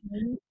complaint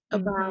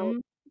about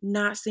Mhm.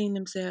 not seeing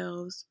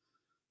themselves,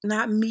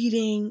 not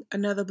meeting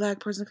another Black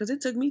person. Because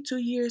it took me 2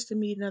 years to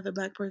meet another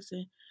Black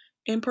person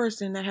in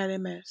person that had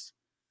MS.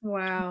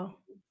 Wow.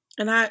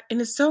 And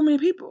it's so many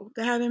people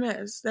that have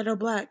MS that are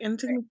Black, and it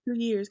took me 2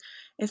 years.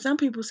 And some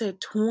people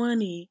said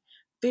 20,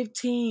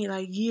 15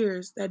 like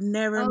years that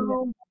never met.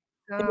 Oh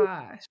my They,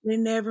 gosh. they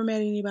never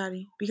met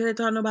anybody because they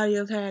thought nobody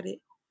else had it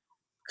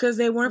because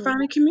they weren't Wow.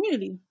 finding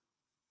community.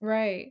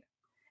 Right.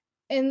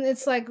 And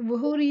it's like, well,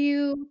 who do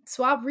you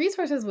swap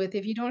resources with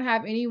if you don't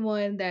have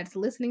anyone that's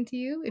listening to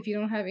you, if you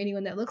don't have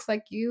anyone that looks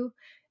like you,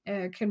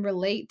 can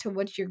relate to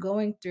what you're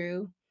going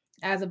through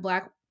as a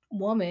Black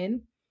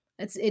woman?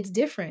 It's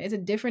different. It's a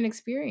different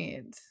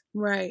experience.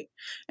 Right.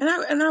 And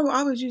I will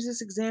always use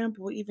this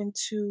example even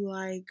to,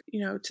 like,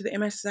 to the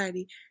MS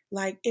Society.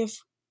 Like, if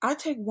I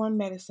take one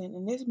medicine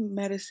and this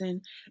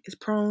medicine is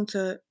prone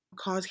to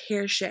cause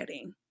hair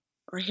shedding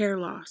or hair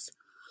loss,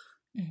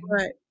 Mhm.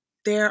 but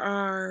there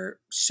are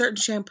certain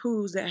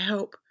shampoos that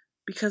help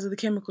because of the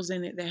chemicals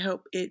in it that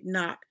help it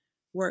not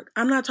work.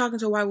 I'm not talking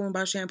to a white woman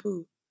about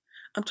shampoo.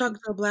 I'm talking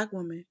to a Black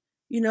woman,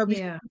 because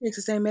Yeah. she takes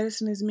the same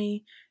medicine as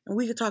me, and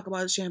we could talk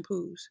about the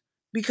shampoos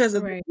because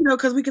of, Right.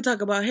 because we could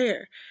talk about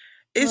hair.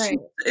 Right.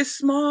 It's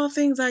small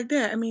things like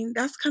that. I mean,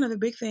 that's kind of a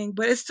big thing,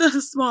 but it's still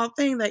a small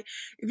thing. Like,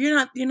 if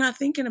you're not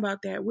thinking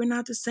about that, we're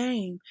not the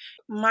same.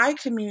 My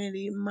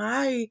community,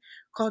 my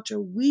culture,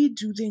 we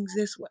do things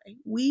this way.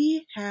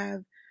 We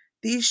have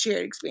these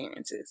shared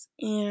experiences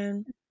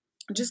and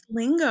just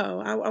lingo.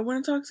 I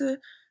want to talk to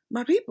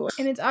my people.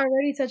 And it's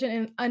already such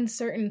an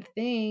uncertain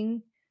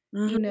thing,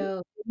 Hmm.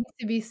 there needs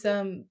to be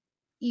some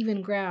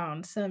even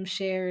ground, some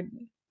shared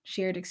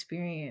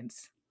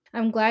experience.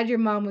 I'm glad your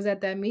mom was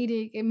at that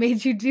meeting. It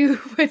made you do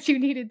what you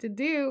needed to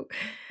do.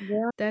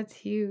 Yeah. That's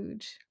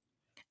huge.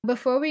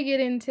 Before we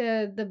get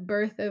into the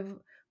birth of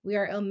We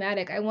Are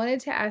Illmatic, I wanted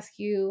to ask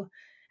you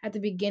at the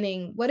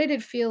beginning, what did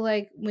it feel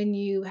like when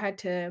you had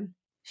to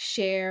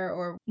share,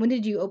 or when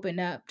did you open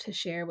up to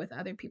share with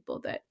other people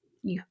that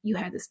you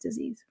had this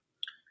disease?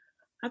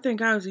 I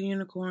think I was a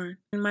unicorn.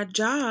 And my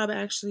job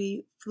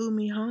actually flew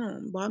me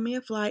home, bought me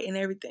a flight and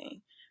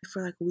everything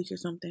for like a week or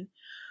something.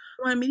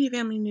 My immediate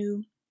family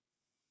knew.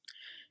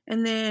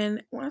 And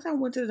then once I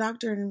went to the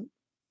doctor and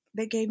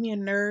they gave me a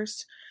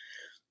nurse,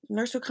 the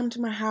nurse would come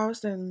to my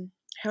house and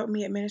help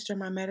me administer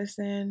my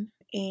medicine.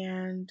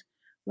 And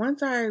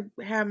once I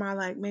had my,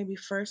 like, maybe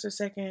first or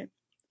second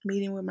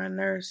meeting with my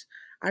nurse,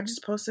 I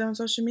just posted on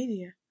social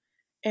media.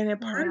 And a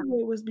part Wow. of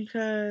it was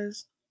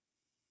because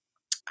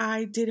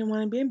I didn't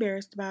want to be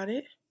embarrassed about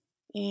it.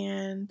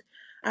 And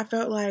I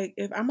felt like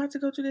if I'm about to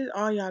go through this,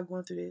 all y'all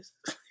going through this.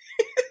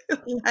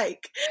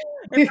 Like,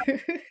 if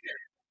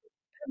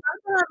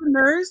I have a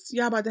nurse.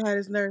 Y'all about to have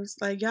this nurse.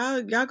 Like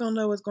y'all gonna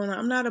know what's going on.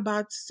 I'm not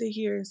about to sit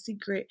here in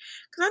secret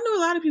because I know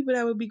a lot of people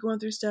that would be going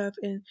through stuff,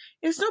 and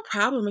it's no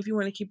problem if you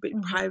want to keep it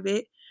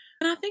private.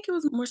 And I think it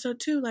was more so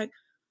too, like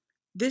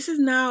this is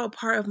now a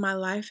part of my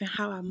life and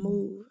how I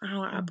move and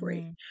how I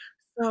operate.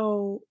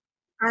 So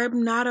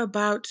I'm not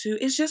about to.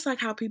 It's just like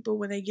how people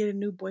when they get a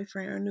new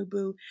boyfriend or a new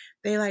boo,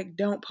 they like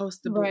don't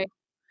post the Right. boo.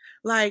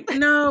 Like,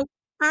 no,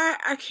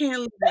 I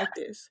can't live like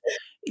this.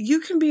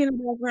 You can be in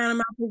the background of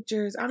my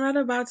pictures. I'm not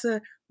about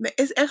to.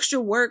 It's extra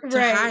work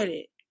to hide Right.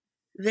 it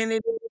than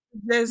it is to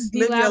just Be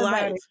live your loud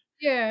about life. it.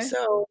 Yeah.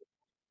 So,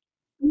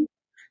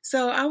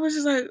 so I was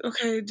just like,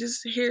 okay,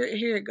 just here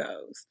it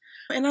goes.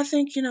 And I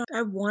think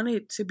I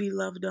wanted to be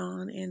loved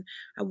on, and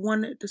I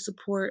wanted the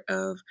support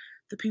of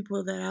the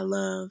people that I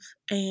love.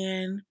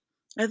 And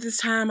at this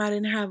time, I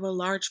didn't have a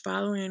large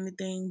following or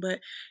anything, but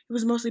it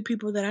was mostly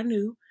people that I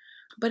knew.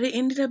 But it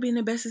ended up being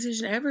the best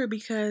decision ever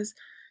because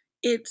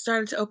it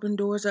started to open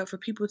doors up for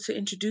people to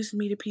introduce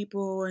me to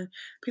people, and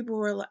people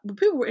were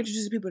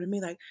introducing people to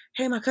me like,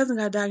 "Hey, my cousin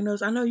got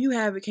diagnosed. I know you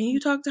have it. Can you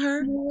talk to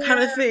her?" Kind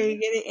Yeah. of thing.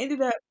 And it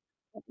ended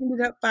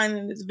up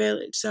finding this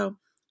village. So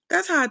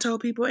that's how I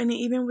told people. And then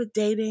even with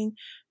dating,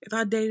 if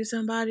I dated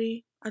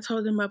somebody, I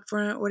told them up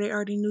front, or they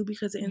already knew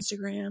because of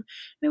Instagram. And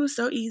it was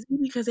so easy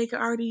because they could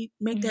already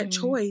make that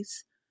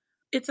choice.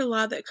 It's a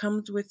lot that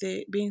comes with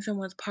it being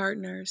someone's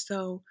partner.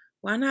 So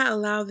why not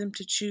allow them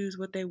to choose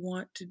what they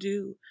want to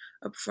do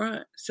up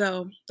front?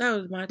 So that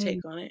was my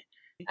take on it.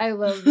 I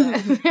love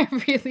that. I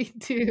really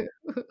do.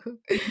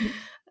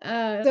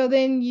 So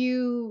then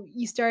you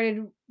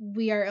started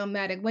We Are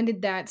Illmatic. When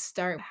did that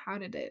start? How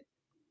did it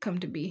come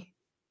to be?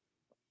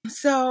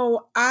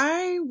 So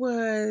I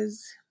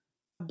was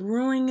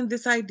brewing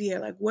this idea,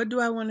 like, what do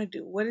I want to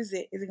do? What is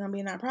it? Is it going to be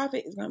a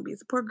nonprofit? Is it going to be a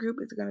support group?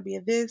 Is it going to be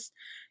a this?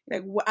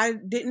 Like, I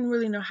didn't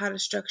really know how to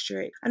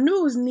structure it. I knew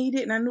it was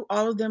needed and I knew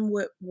all of them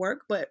would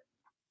work, but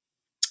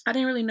I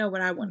didn't really know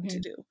what I wanted to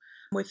do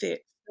with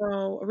it.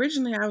 So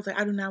originally I was like,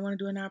 I do not want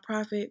to do a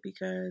nonprofit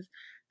because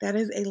that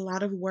is a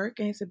lot of work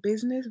and it's a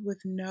business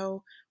with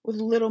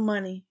little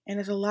money, and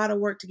it's a lot of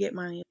work to get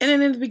money. And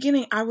then in the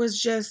beginning I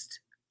was just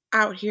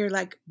out here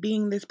like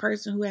being this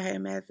person who had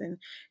MS and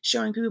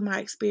showing people my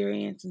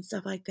experience and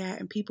stuff like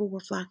that, and people were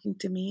flocking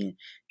to me.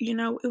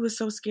 And it was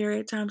so scary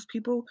at times.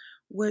 People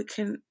would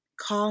can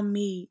call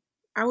me.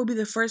 I would be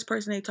the first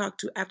person they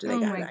talked to after they Oh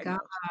got my god.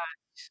 diagnosed.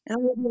 And I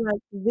would be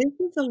like, this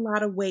is a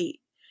lot of weight.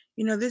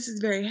 This is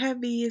very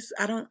heavy.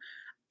 I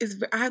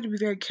have to be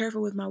very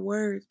careful with my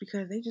words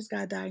because they just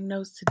got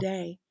diagnosed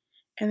today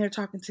and they're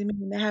talking to me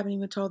and they haven't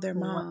even told their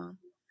Wow. mom.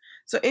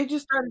 So it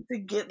just started to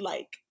get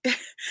like,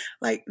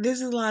 like this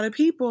is a lot of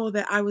people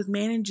that I was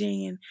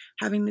managing and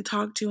having to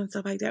talk to and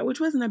stuff like that, which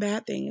wasn't a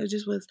bad thing.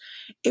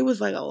 It was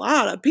like a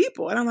lot of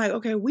people. And I'm like,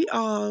 okay, we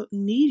all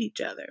need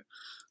each other.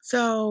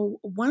 So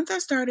once I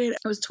started,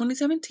 it was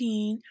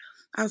 2017.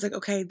 I was like,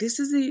 okay, this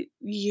is the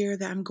year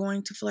that I'm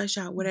going to flesh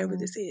out whatever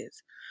this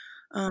is.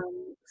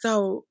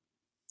 So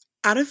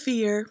out of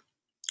fear,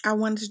 I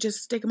wanted to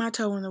just stick my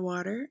toe in the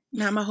water,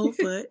 not my whole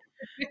foot.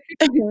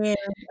 And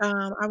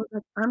I was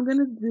like, I'm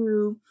gonna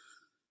do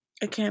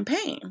a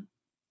campaign.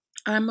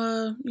 I'm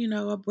a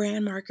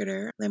brand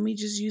marketer. Let me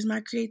just use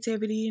my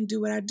creativity and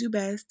do what I do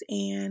best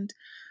and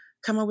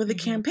come up with a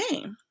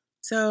campaign.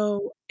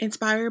 So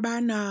inspired by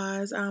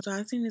Nas, so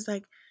I seen this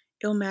like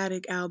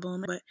Illmatic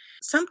album, but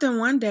something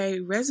one day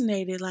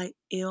resonated like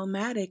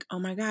Illmatic. Oh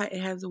my God, it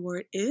has the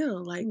word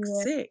ill, like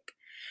Yeah. sick.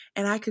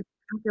 And I could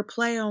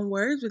play on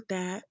words with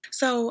that.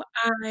 So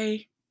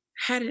I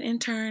had an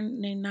intern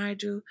named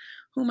Nigel,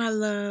 whom I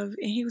love,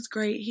 and he was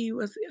great. He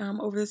was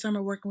over the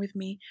summer working with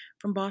me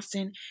from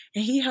Boston,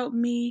 and he helped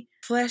me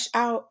flesh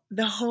out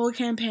the whole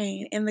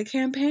campaign. And the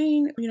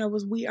campaign,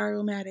 was We Are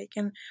Illmatic.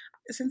 And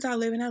since I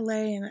live in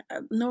LA and I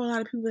know a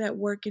lot of people that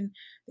work in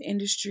the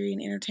industry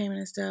and entertainment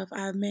and stuff,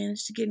 I've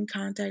managed to get in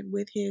contact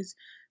with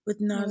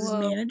Nas's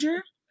Whoa.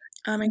 manager,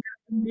 and got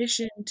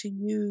permission to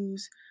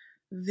use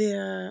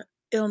the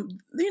it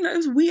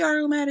was We Are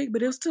Illmatic,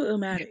 but it was still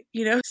Illmatic.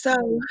 So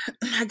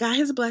I got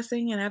his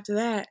blessing, and after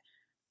that,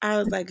 I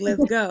was like,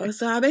 let's go.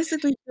 So I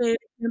basically created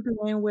a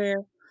campaign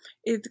where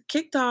it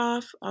kicked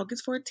off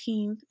August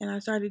 14th, and I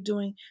started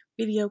doing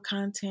video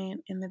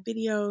content. And the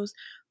videos,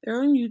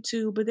 they're on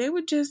YouTube, but they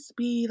would just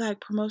be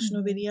like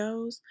promotional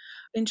videos,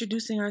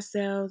 introducing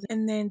ourselves.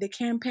 And then the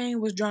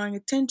campaign was drawing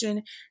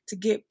attention to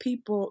get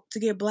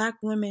Black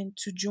women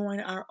to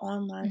join our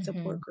online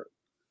support group.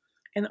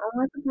 And the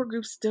online support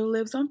group still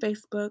lives on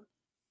Facebook.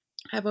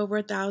 Have over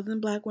 1,000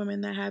 Black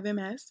women that have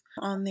MS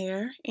on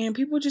there, and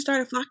people just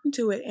started flocking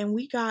to it, and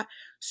we got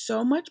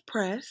so much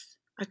press.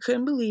 I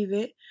couldn't believe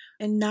it.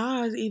 And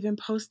Nas even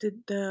posted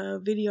my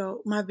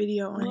video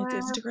on his Wow.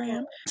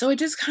 Instagram. So it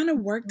just kind of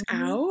worked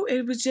out.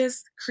 It was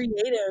just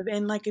creative.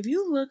 And like if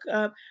you look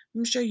up,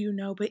 I'm sure you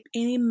know, but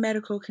any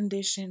medical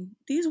condition,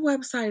 these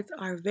websites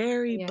are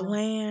very Yeah.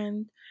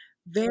 bland,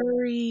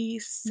 very Yeah.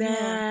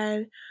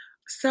 sad.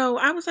 So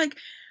I was like,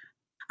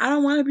 I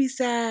don't want to be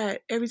sad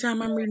every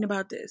time I'm reading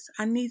about this.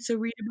 I need to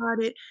read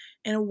about it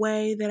in a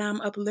way that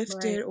I'm uplifted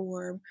Right.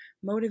 or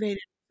motivated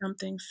or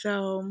something.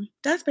 So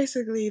that's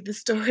basically the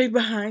story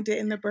behind it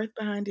and the birth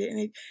behind it.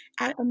 And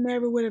I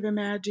never would have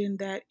imagined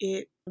that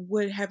it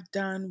would have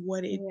done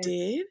what it Yeah.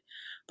 did.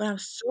 But I'm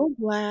so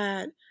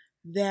glad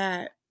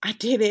that I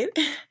did it.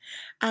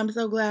 I'm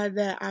so glad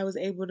that I was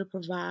able to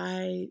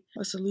provide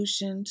a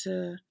solution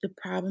to the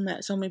problem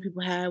that so many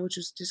people had, which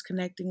was just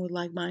connecting with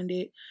like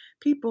minded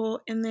people.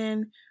 And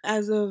then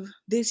as of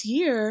this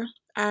year,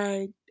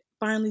 I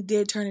finally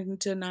did turn it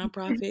into a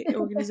nonprofit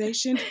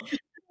organization.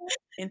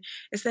 And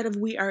instead of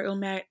We Are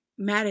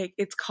Illmatic,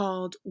 it's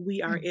called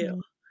We Are Ill.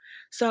 Mhm.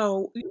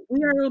 So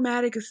We Are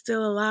Illmatic is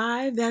still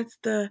alive. That's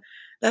the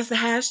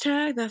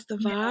hashtag. That's the Yeah.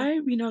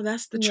 vibe.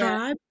 That's the Yeah.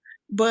 tribe.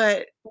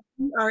 But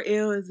We Are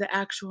Ill is the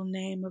actual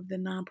name of the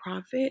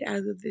nonprofit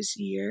as of this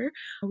year.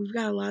 We've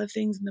got a lot of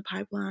things in the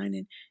pipeline,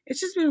 and it's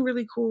just been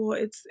really cool.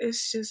 It's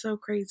just so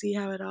crazy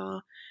how it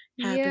all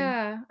happened.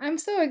 Yeah, I'm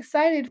so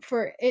excited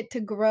for it to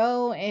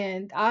grow,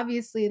 and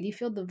obviously you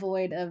feel the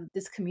void of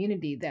this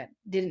community that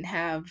didn't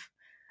have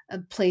a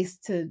place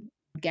to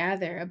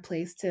gather, a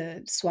place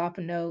to swap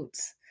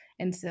notes.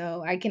 And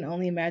so I can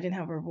only imagine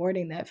how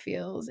rewarding that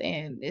feels.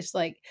 And it's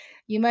like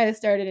you might have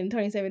started in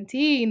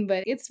 2017,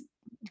 but it's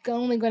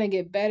only going to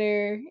get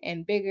better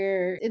and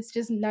bigger. It's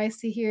just nice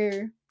to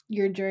hear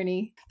your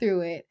journey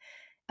through it.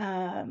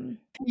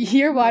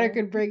 Your water Yeah,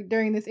 could break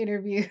during this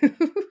interview.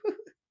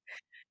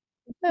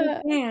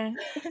 you can.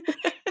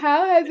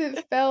 How has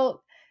it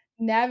felt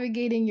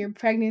navigating your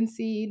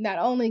pregnancy, not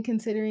only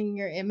considering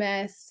your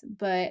MS,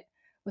 but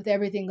with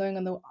everything going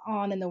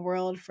on in the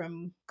world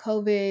from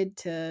COVID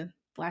to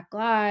Black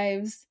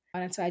Lives?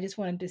 And so I just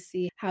wanted to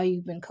see how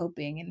you've been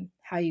coping and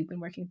how you've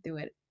been working through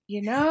it.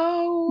 You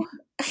know,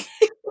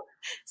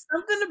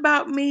 something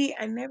about me,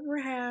 I never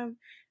have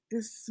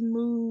this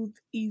smooth,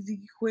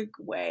 easy, quick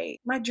way.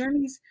 My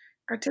journeys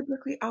are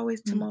typically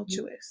always Mhm.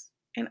 tumultuous,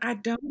 and I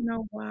don't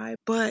know why,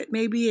 but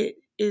maybe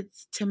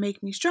it's to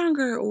make me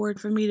stronger or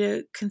for me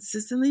to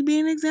consistently be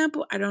an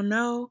example. I don't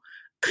know.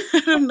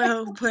 I don't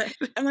know, but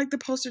I'm like the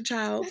poster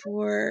child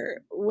for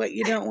what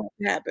you don't want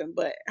to happen,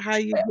 but how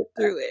you get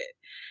through it.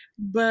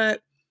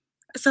 But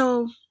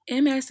so,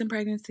 MS and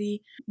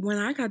pregnancy, when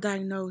I got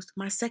diagnosed,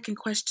 my second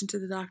question to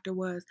the doctor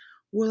was,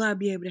 will I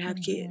be able to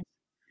have kids? Mhm.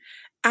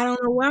 I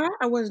don't know why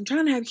I wasn't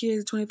trying to have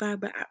kids at 25,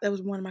 but that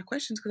was one of my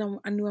questions because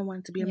I knew I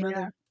wanted to be a Yeah.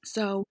 mother.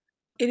 So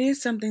it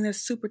is something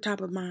that's super top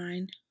of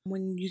mind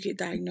when you get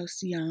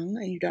diagnosed young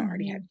and you don't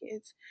already have Mhm.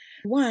 kids.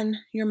 One,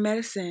 your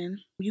medicine,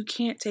 you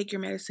can't take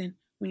your medicine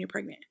when you're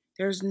pregnant.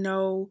 There's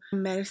no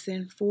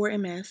medicine for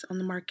MS on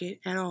the market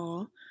at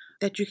all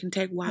that you can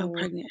take while Oh,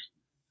 pregnant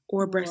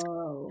or breastfeeding.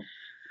 whoa.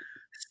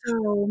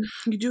 So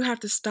you do have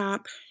to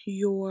stop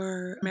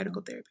your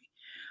medical Mhm. therapy.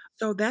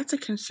 So that's a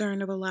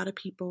concern of a lot of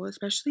people,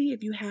 especially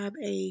if you have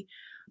a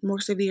more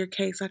severe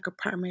case like a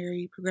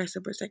primary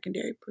progressive or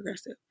secondary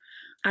progressive.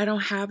 I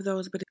don't have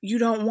those, but you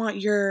don't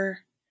want your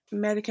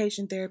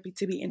medication therapy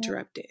to be Yep.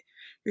 interrupted.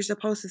 You're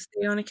supposed to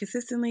stay on it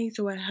consistently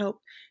so it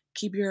help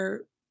keep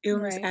your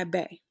illness Right. at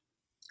bay.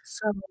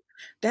 So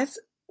that's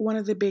one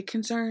of the big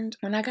concerns.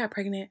 When I got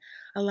pregnant,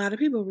 a lot of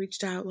people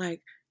reached out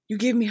like, you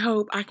give me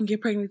hope I can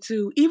get pregnant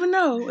too. Even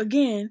though,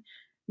 again,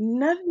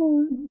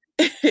 nothing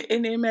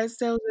in MS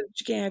tells us that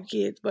you can't have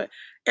kids, but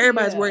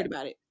everybody's Yeah. worried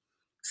about it.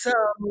 So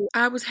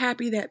I was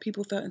happy that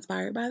people felt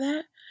inspired by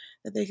that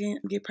they can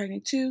get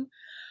pregnant too.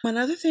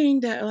 Another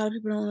thing that a lot of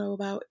people don't know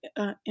about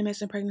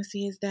MS and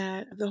pregnancy is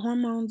that the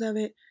hormones of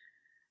it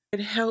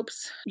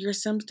helps your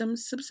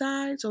symptoms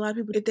subside. So a lot of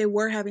people, if they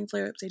were having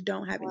flare-ups, they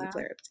don't have any Wow.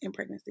 flare-ups in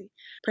pregnancy.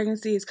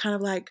 Pregnancy is kind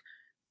of like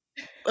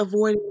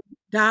avoiding,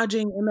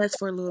 dodging MS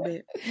for a little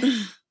bit.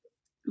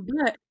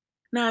 But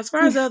now, as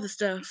far as other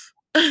stuff,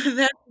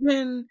 that's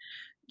been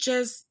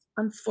just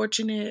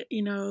unfortunate.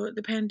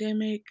 The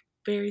pandemic,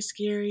 very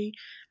scary.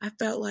 I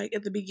felt like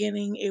at the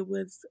beginning it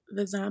was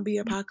the zombie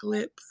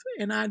apocalypse,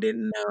 and I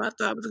didn't know. I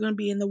thought it was going to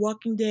be in The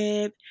Walking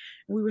Dead.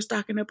 We were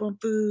stocking up on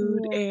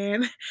food, Yeah.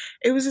 and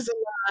it was just a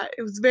lot.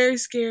 It was very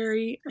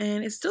scary,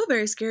 and it's still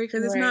very scary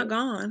because it's not Right.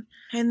 gone.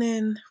 And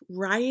then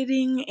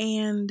rioting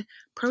and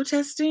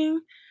protesting,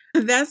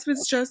 that's been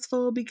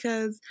stressful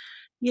because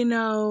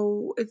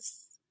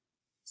it's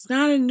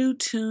not a new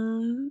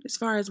tune as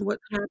far as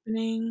what's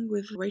happening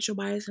with racial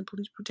bias and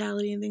police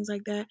brutality and things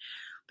like that.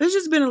 But it's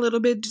just been a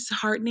little bit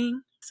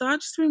disheartening. So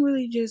I've just been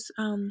really just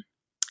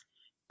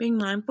being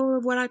mindful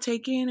of what I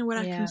take in and what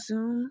I Yeah.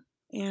 consume.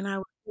 And I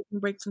would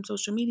take breaks from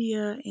social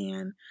media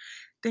and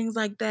things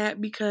like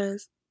that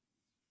because,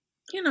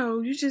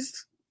 you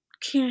just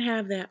can't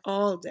have that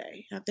all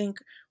day. I think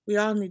we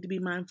all need to be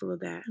mindful of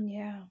that.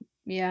 Yeah.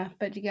 Yeah.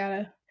 But you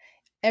gotta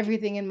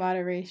everything in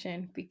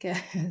moderation because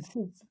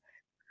it's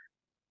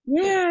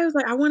Yeah, it's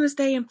like I want to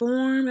stay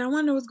informed. I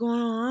want to know what's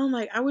going on.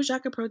 Like I wish I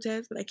could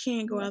protest, but I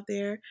can't go yeah. out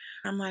there.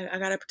 I'm like I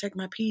gotta protect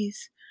my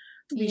peace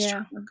to be Yeah.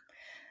 strong.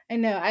 I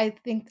know. I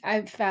think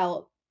I've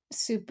felt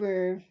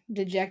super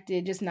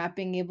dejected, just not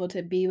being able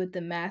to be with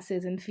the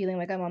masses and feeling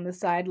like I'm on the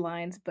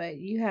sidelines. But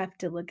you have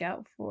to look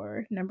out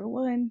for number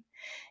one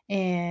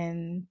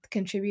and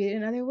contribute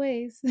in other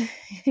ways,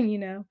 you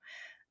know?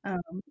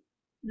 Um,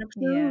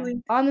 yeah.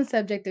 Absolutely. On the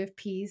subject of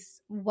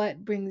peace,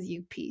 what brings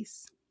you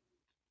peace?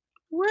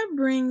 What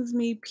brings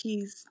me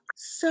peace?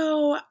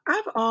 So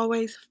I've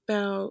always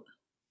felt,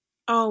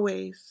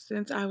 always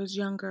since I was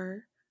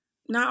younger,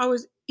 not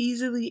always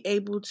easily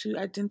able to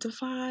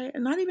identify,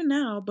 and not even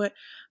now, but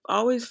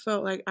always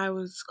felt like I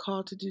was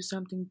called to do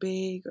something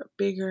big or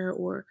bigger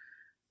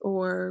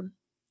or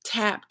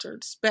tapped or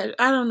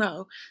I don't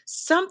know.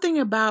 Something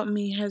about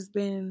me has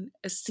been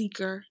a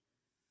seeker.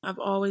 I've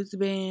always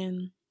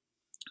been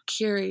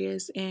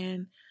curious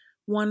and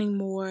wanting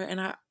more, and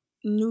I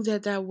knew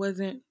that that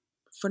wasn't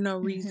for no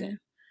reason. Mhm,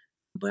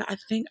 But I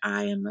think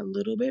I am a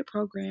little bit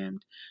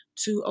programmed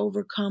to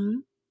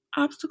overcome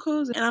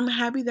obstacles. And I'm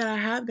happy that I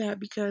have that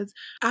because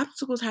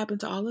obstacles happen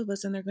to all of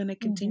us and they're going to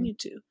mhm, continue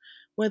to.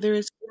 Whether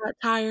it's a flat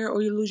tire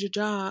or you lose your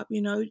job,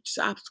 just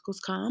obstacles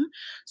come.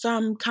 So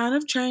I'm kind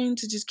of trained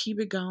to just keep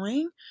it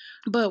going.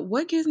 But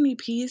what gives me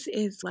peace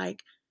is like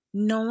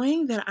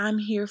knowing that I'm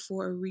here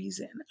for a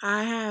reason.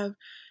 I have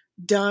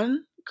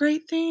done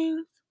great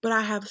things, but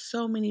I have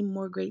so many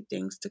more great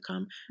things to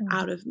come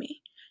mhm, out of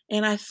me.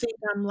 And I think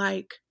I'm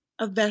like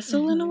a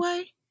vessel in a mhm,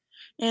 way.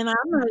 And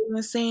I'm not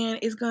even saying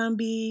it's gonna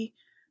be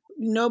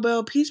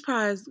Nobel Peace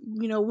Prize,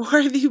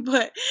 worthy,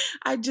 but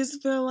I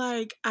just feel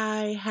like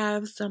I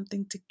have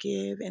something to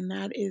give, and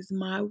that is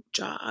my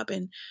job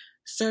and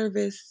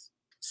service.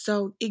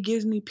 So it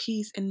gives me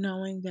peace in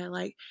knowing that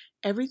like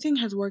everything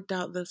has worked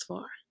out thus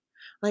far.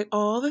 Like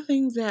all the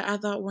things that I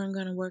thought weren't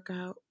going to work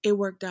out, it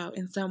worked out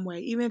in some way.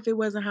 Even if it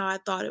wasn't how I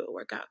thought it would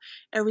work out,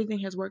 everything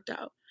has worked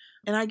out.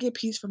 And I get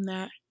peace from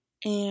that.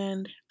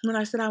 And when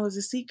I said I was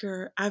a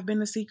seeker, I've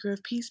been a seeker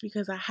of peace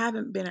because I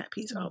haven't been at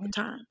peace all the mhm.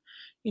 time.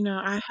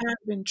 I have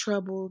been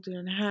troubled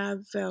and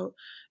have felt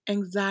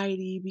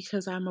anxiety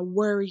because I'm a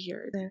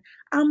worrier. And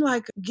I'm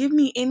like, give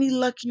me any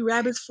lucky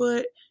rabbit's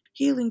foot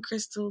healing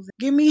crystals.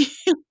 Give me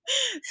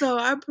so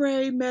I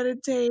pray,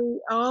 meditate,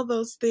 all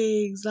those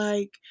things.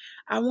 Like,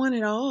 I want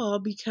it all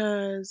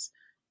because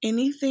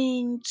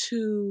anything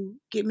to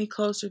get me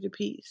closer to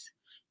peace,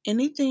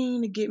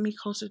 anything to get me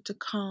closer to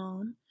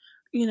calm,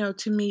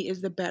 to me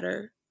is the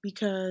better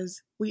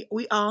because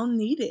we all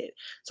need it.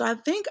 So I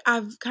think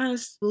I've kind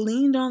of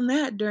leaned on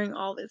that during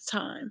all this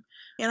time.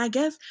 And I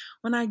guess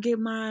when I get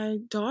my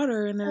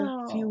daughter in a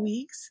few Oh,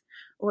 weeks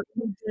or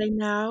any day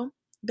now,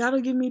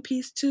 that'll give me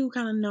peace too,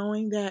 kind of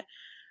knowing that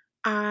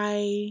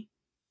I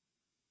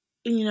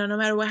no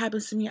matter what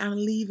happens to me, I'm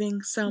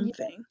leaving yeah,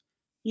 something.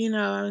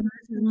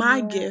 This is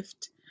my yeah.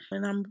 gift,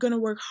 and I'm gonna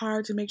work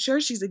hard to make sure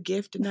she's a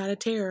gift and not a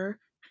terror.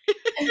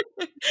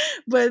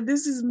 But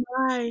this is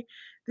my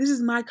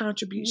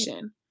Yeah.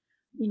 contribution.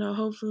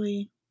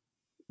 Hopefully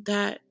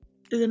that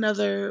is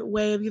another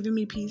way of giving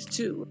me peace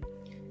too.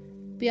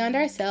 Beyond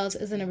Ourselves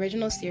is an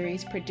original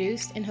series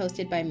produced and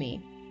hosted by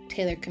me,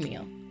 Taylor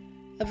Camille.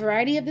 A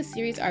variety of the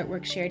series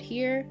artwork shared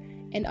here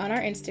and on our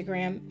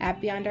Instagram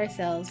at Beyond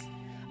Ourselves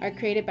are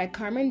created by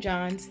Carmen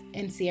Johns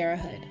and Sierra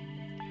Hood.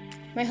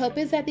 My hope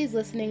is that these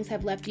listenings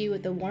have left you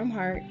with a warm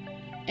heart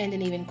and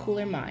an even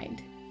cooler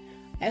mind.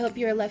 I hope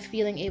you are left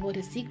feeling able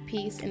to seek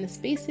peace in the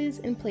spaces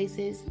and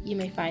places you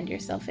may find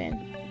yourself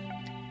in.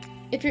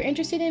 If you're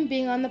interested in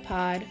being on the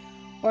pod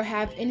or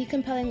have any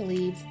compelling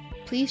leads,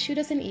 please shoot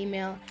us an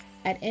email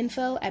at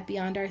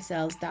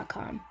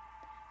info@beyondourselves.com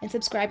and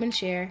subscribe and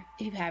share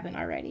if you haven't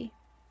already.